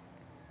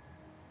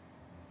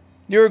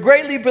 You're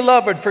greatly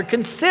beloved, for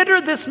consider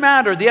this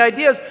matter. The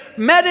idea is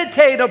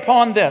meditate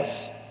upon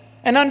this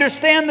and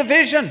understand the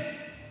vision.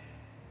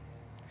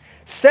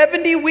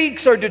 70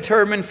 weeks are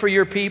determined for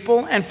your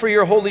people and for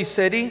your holy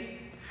city,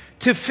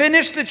 to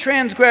finish the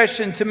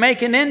transgression, to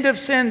make an end of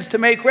sins, to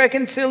make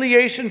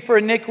reconciliation for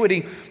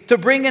iniquity, to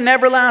bring an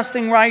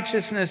everlasting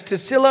righteousness, to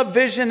seal up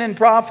vision and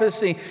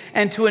prophecy,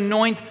 and to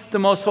anoint the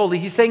most holy.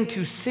 He's saying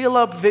to seal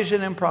up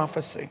vision and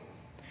prophecy.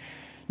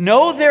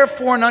 Know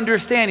therefore and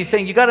understand. He's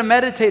saying you got to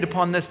meditate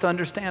upon this to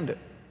understand it.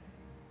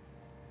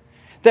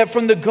 That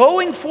from the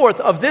going forth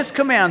of this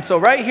command, so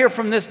right here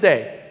from this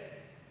day,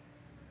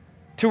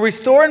 to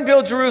restore and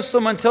build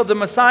Jerusalem until the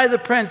Messiah the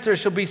Prince, there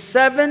shall be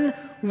 7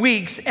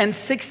 weeks and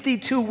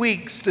 62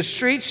 weeks. The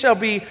streets shall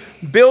be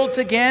built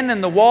again,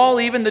 and the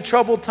wall, even the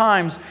troubled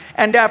times.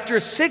 And after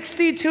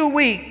 62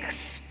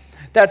 weeks,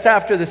 that's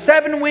after the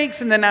 7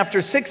 weeks, and then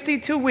after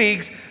 62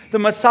 weeks, the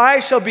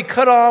Messiah shall be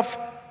cut off,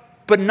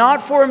 but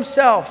not for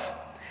himself.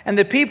 And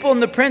the people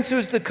and the prince who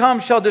is to come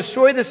shall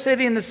destroy the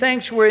city and the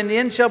sanctuary, and the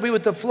end shall be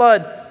with the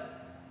flood.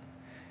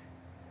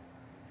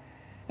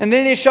 And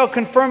then he shall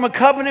confirm a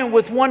covenant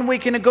with 1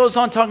 week, and it goes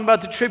on talking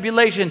about the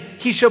tribulation.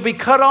 He shall be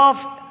cut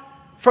off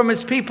from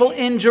his people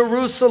in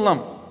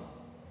Jerusalem.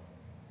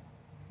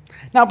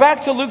 Now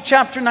back to Luke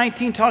chapter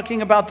 19,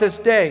 talking about this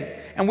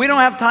day. And we don't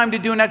have time to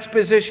do an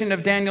exposition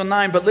of Daniel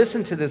 9, but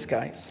listen to this,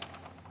 guys.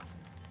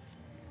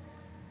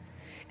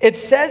 It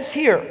says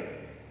here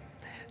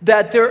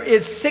that there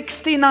is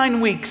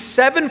 69 weeks,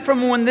 7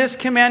 from when this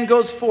command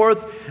goes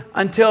forth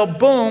until,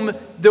 boom,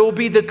 there will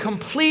be the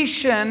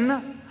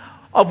completion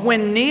of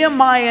when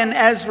Nehemiah and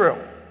Ezra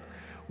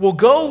will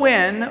go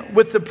in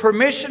with the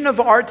permission of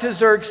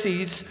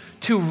Artaxerxes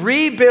to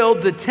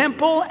rebuild the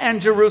temple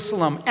and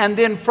Jerusalem. And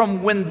then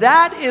from when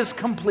that is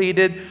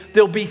completed,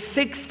 there'll be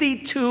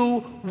 62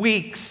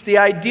 weeks. The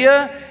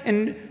idea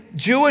in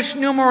Jewish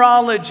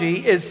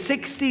numerology is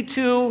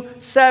 62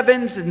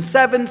 sevens and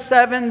 7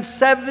 sevens,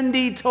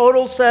 70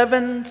 total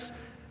sevens.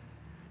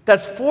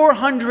 That's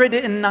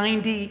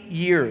 490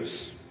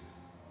 years.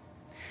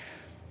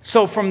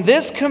 So from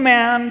this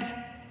command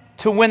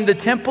to when the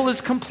temple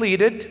is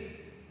completed,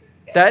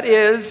 that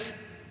is,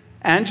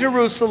 and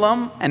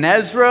Jerusalem, and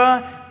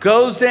Ezra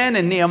goes in,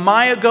 and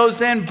Nehemiah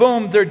goes in,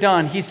 boom, they're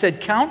done. He said,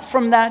 count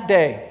from that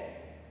day.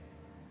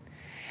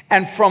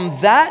 And from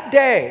that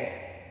day,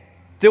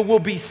 there will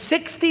be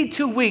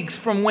 62 weeks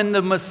from when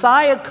the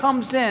Messiah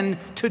comes in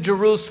to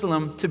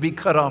Jerusalem to be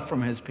cut off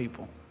from his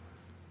people.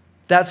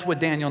 That's what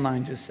Daniel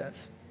 9 just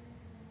says.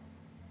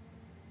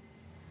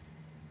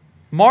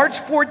 March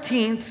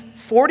 14th,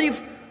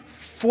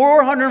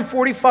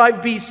 445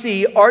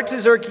 BC,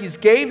 Artaxerxes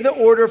gave the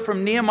order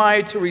from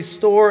Nehemiah to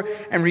restore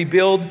and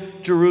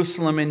rebuild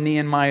Jerusalem in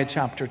Nehemiah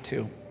chapter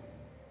 2.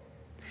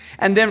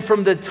 And then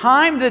from the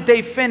time that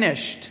they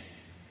finished,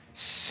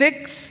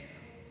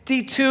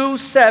 62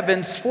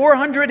 sevens,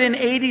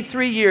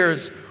 483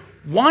 years,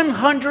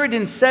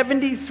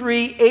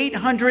 173,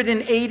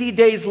 880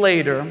 days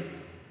later,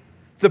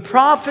 the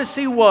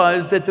prophecy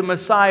was that the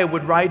Messiah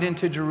would ride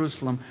into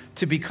Jerusalem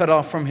to be cut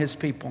off from his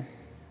people.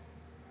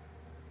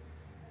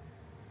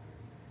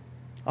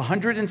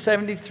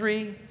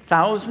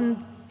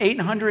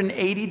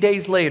 173,880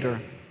 days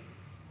later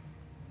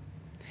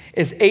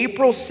is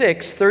April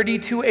 6,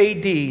 32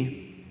 AD.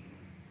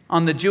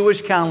 On the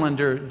Jewish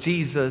calendar,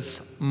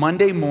 Jesus,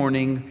 Monday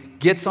morning,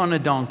 gets on a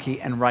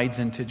donkey and rides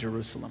into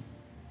Jerusalem.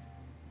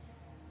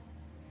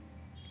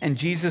 And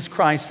Jesus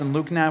Christ in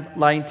Luke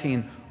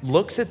 19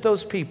 looks at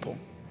those people,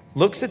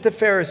 looks at the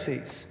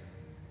Pharisees,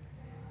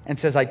 and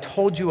says, I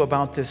told you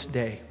about this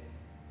day.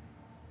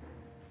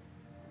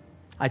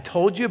 I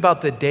told you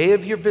about the day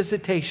of your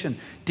visitation.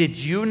 Did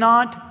you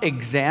not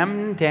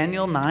examine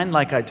Daniel 9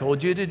 like I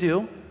told you to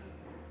do?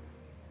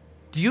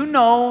 Do you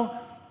know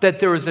that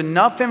there is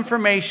enough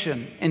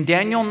information in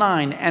Daniel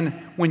 9? And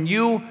when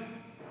you,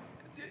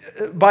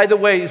 by the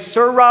way,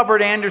 Sir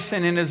Robert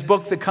Anderson in his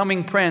book, The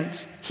Coming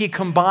Prince, he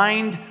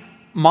combined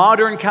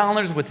modern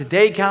calendars with the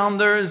day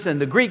calendars and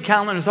the Greek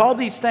calendars, all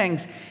these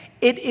things.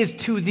 It is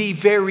to the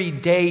very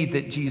day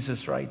that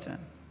Jesus rides in.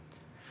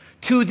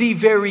 To the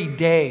very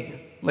day.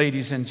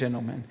 Ladies and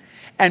gentlemen.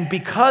 And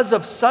because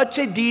of such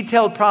a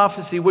detailed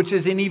prophecy, which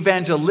is an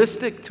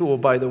evangelistic tool,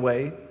 by the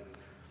way,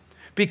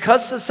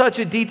 because of such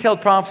a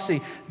detailed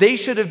prophecy, they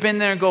should have been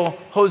there and go,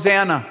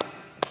 Hosanna,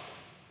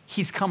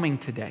 he's coming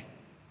today.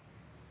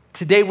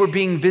 Today we're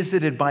being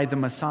visited by the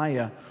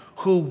Messiah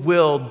who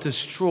will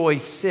destroy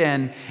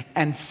sin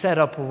and set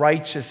up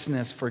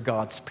righteousness for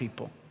God's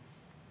people.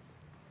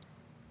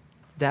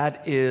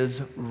 That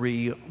is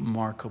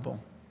remarkable.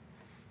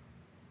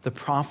 The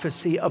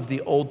prophecy of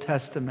the Old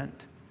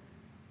Testament.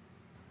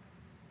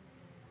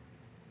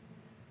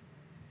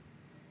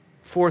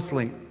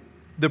 Fourthly,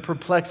 the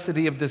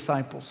perplexity of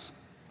disciples.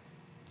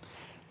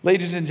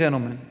 Ladies and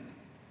gentlemen,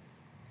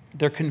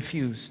 they're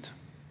confused.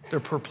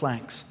 They're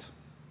perplexed.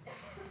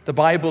 The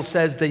Bible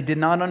says they did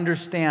not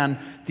understand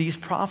these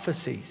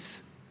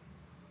prophecies,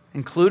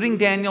 including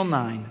Daniel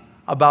 9,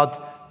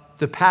 about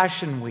the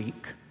Passion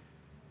Week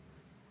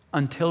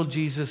until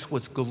Jesus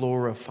was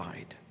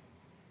glorified.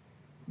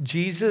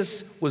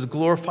 Jesus was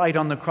glorified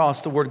on the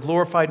cross. The word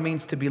glorified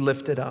means to be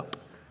lifted up.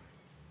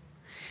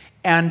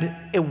 And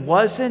it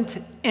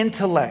wasn't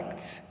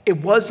intellect,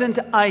 it wasn't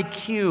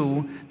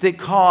IQ that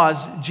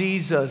caused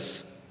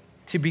Jesus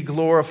to be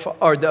glorified,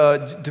 or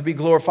to be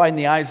glorified in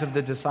the eyes of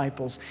the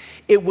disciples.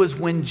 It was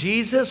when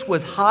Jesus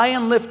was high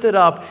and lifted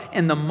up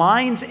in the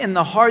minds and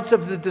the hearts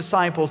of the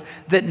disciples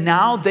that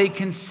now they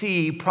can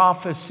see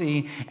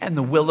prophecy and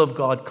the will of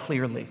God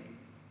clearly.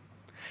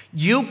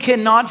 You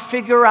cannot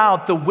figure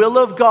out the will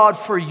of God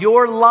for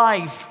your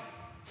life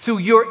through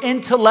your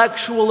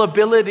intellectual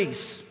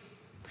abilities.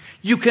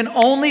 You can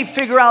only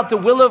figure out the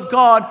will of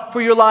God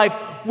for your life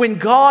when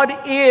God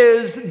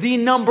is the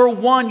number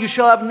one. You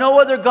shall have no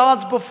other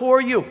gods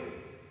before you.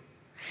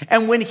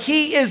 And when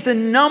He is the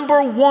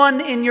number one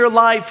in your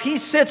life, He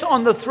sits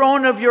on the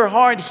throne of your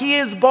heart. He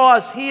is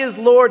boss. He is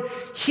Lord.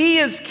 He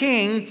is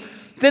King.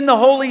 Then the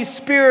Holy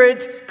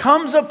Spirit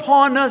comes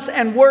upon us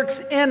and works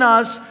in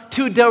us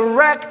to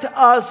direct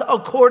us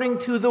according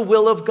to the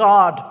will of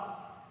God.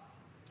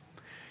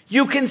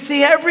 You can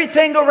see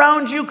everything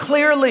around you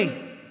clearly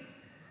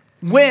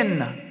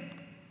when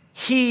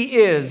He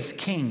is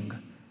King,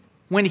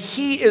 when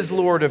He is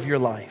Lord of your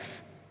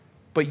life.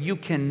 But you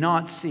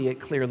cannot see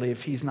it clearly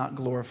if He's not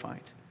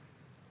glorified.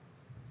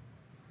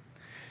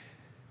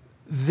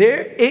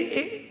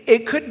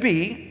 It could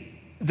be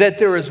that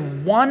there is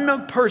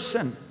one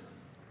person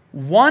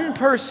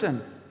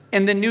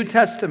in the New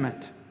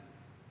Testament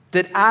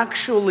that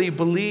actually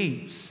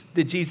believes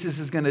that Jesus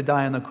is going to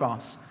die on the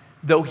cross,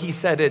 though He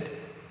said it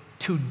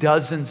to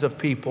dozens of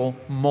people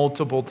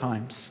multiple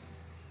times.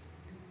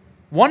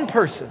 One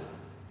person,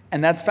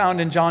 and that's found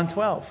in John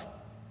 12,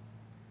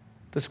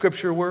 the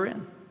scripture we're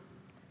in.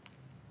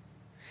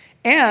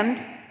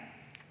 And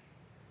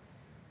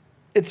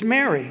it's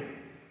Mary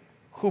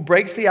who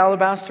breaks the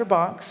alabaster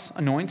box,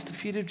 anoints the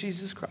feet of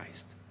Jesus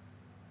Christ.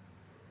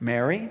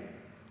 Mary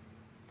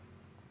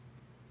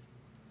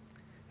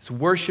is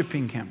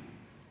worshiping him.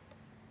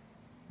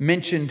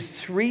 Mentioned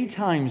 3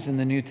 times in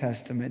the New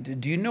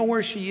Testament. Do you know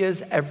where she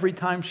is every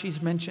time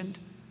she's mentioned?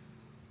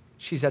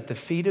 She's at the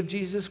feet of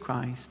Jesus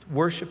Christ,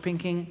 worshiping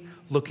him,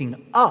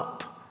 looking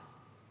up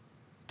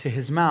to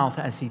his mouth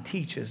as he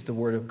teaches the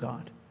word of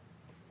God.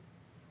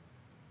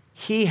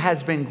 He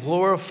has been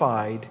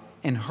glorified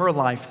in her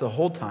life the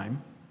whole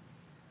time.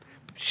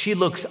 She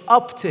looks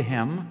up to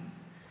him,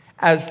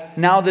 as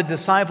now the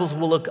disciples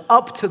will look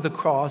up to the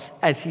cross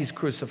as he's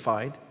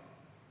crucified.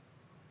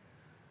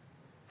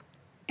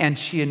 And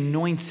she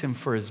anoints him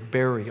for his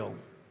burial.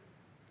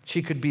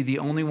 She could be the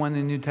only one in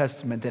the New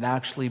Testament that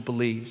actually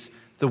believes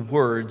the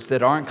words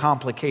that aren't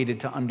complicated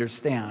to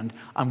understand.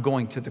 I'm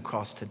going to the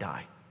cross to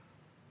die.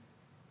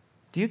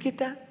 Do you get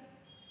that?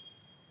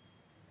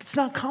 It's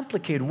not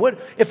complicated. What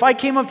if I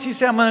came up to you and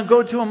said, I'm going to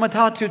go to a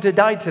matatu to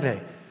die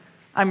today?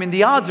 I mean,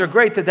 the odds are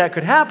great that that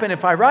could happen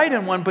if I ride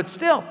in one, but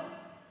still,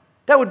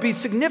 that would be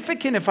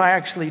significant if I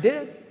actually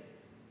did.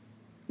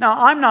 Now,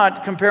 I'm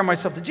not comparing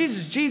myself to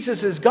Jesus.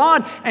 Jesus is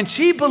God, and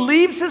she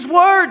believes his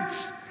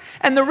words.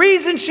 And the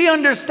reason she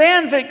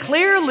understands it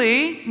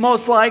clearly,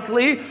 most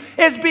likely,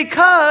 is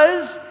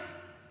because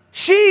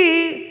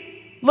she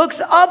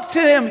looks up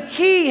to him.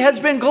 He has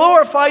been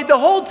glorified the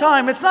whole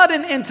time. It's not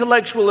an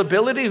intellectual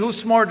ability, who's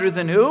smarter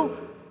than who.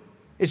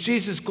 Is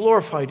Jesus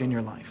glorified in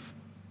your life?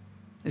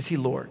 Is he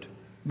Lord?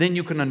 Then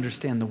you can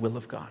understand the will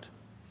of God.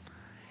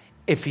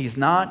 If he's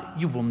not,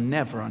 you will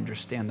never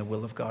understand the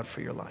will of God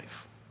for your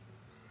life.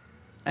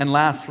 And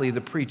lastly,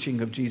 the preaching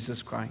of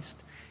Jesus Christ.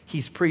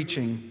 He's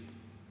preaching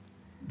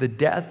the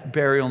death,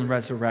 burial, and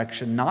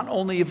resurrection, not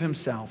only of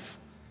himself.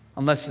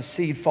 Unless the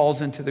seed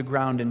falls into the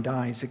ground and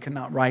dies, it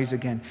cannot rise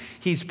again.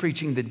 He's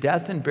preaching the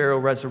death and burial,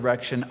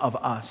 resurrection of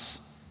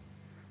us.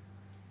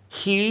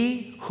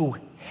 He who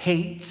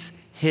hates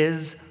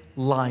his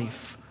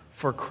life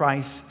for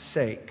Christ's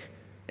sake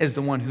is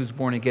the one who's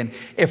born again.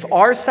 If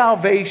our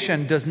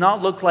salvation does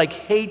not look like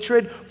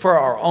hatred for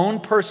our own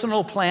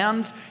personal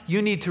plans,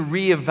 you need to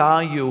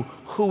reevaluate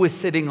who is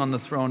sitting on the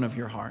throne of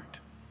your heart.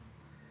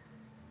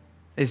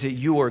 Is it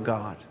you or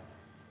God?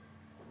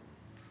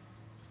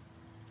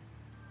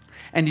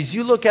 And as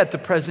you look at the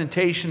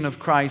presentation of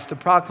Christ, the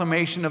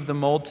proclamation of the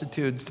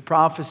multitudes, the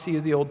prophecy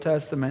of the Old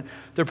Testament,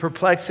 the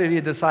perplexity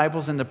of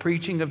disciples, and the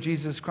preaching of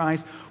Jesus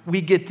Christ,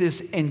 we get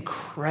this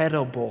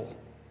incredible,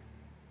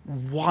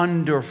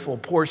 wonderful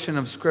portion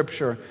of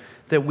Scripture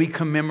that we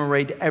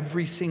commemorate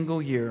every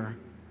single year,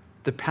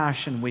 the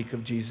Passion Week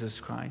of Jesus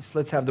Christ.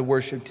 Let's have the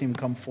worship team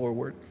come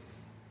forward.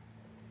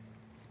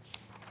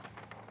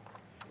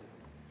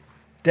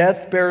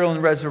 Death, burial,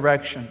 and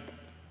resurrection.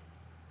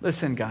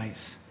 Listen,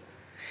 guys.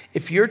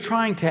 If you're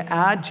trying to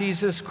add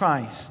Jesus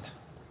Christ,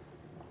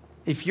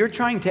 if you're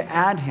trying to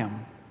add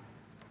him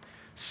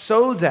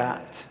so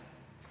that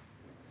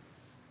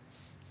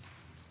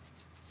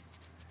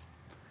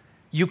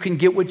you can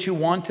get what you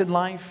want in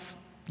life,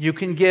 you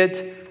can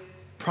get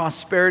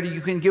prosperity, you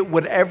can get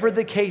whatever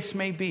the case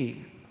may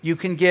be, you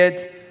can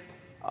get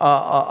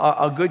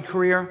a good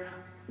career,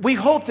 we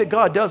hope that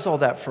God does all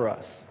that for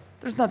us.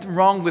 There's nothing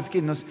wrong with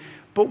getting those,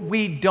 but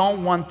we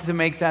don't want to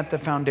make that the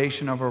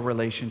foundation of our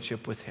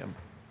relationship with him.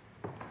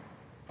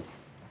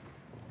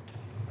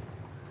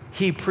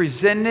 He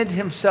presented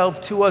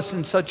himself to us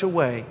in such a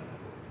way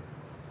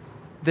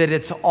that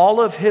it's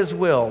all of his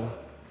will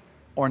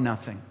or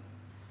nothing.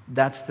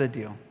 That's the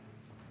deal.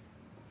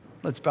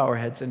 Let's bow our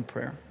heads in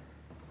prayer.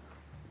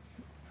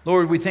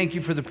 Lord, we thank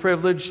you for the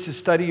privilege to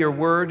study your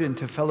word and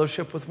to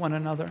fellowship with one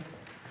another.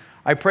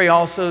 I pray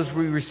also as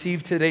we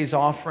receive today's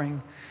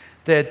offering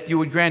that you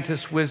would grant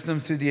us wisdom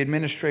through the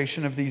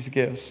administration of these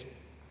gifts,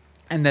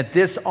 and that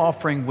this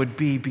offering would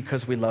be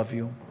because we love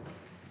you.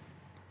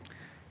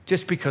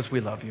 Just because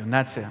we love you, and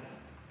that's it.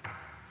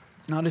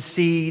 Not a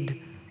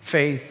seed,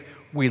 faith.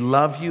 We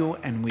love you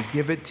and we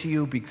give it to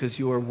you because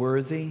you are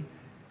worthy.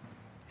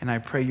 And I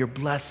pray your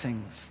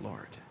blessings,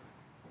 Lord,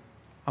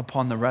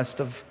 upon the rest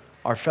of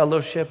our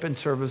fellowship and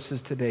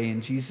services today.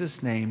 In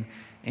Jesus' name,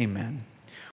 amen.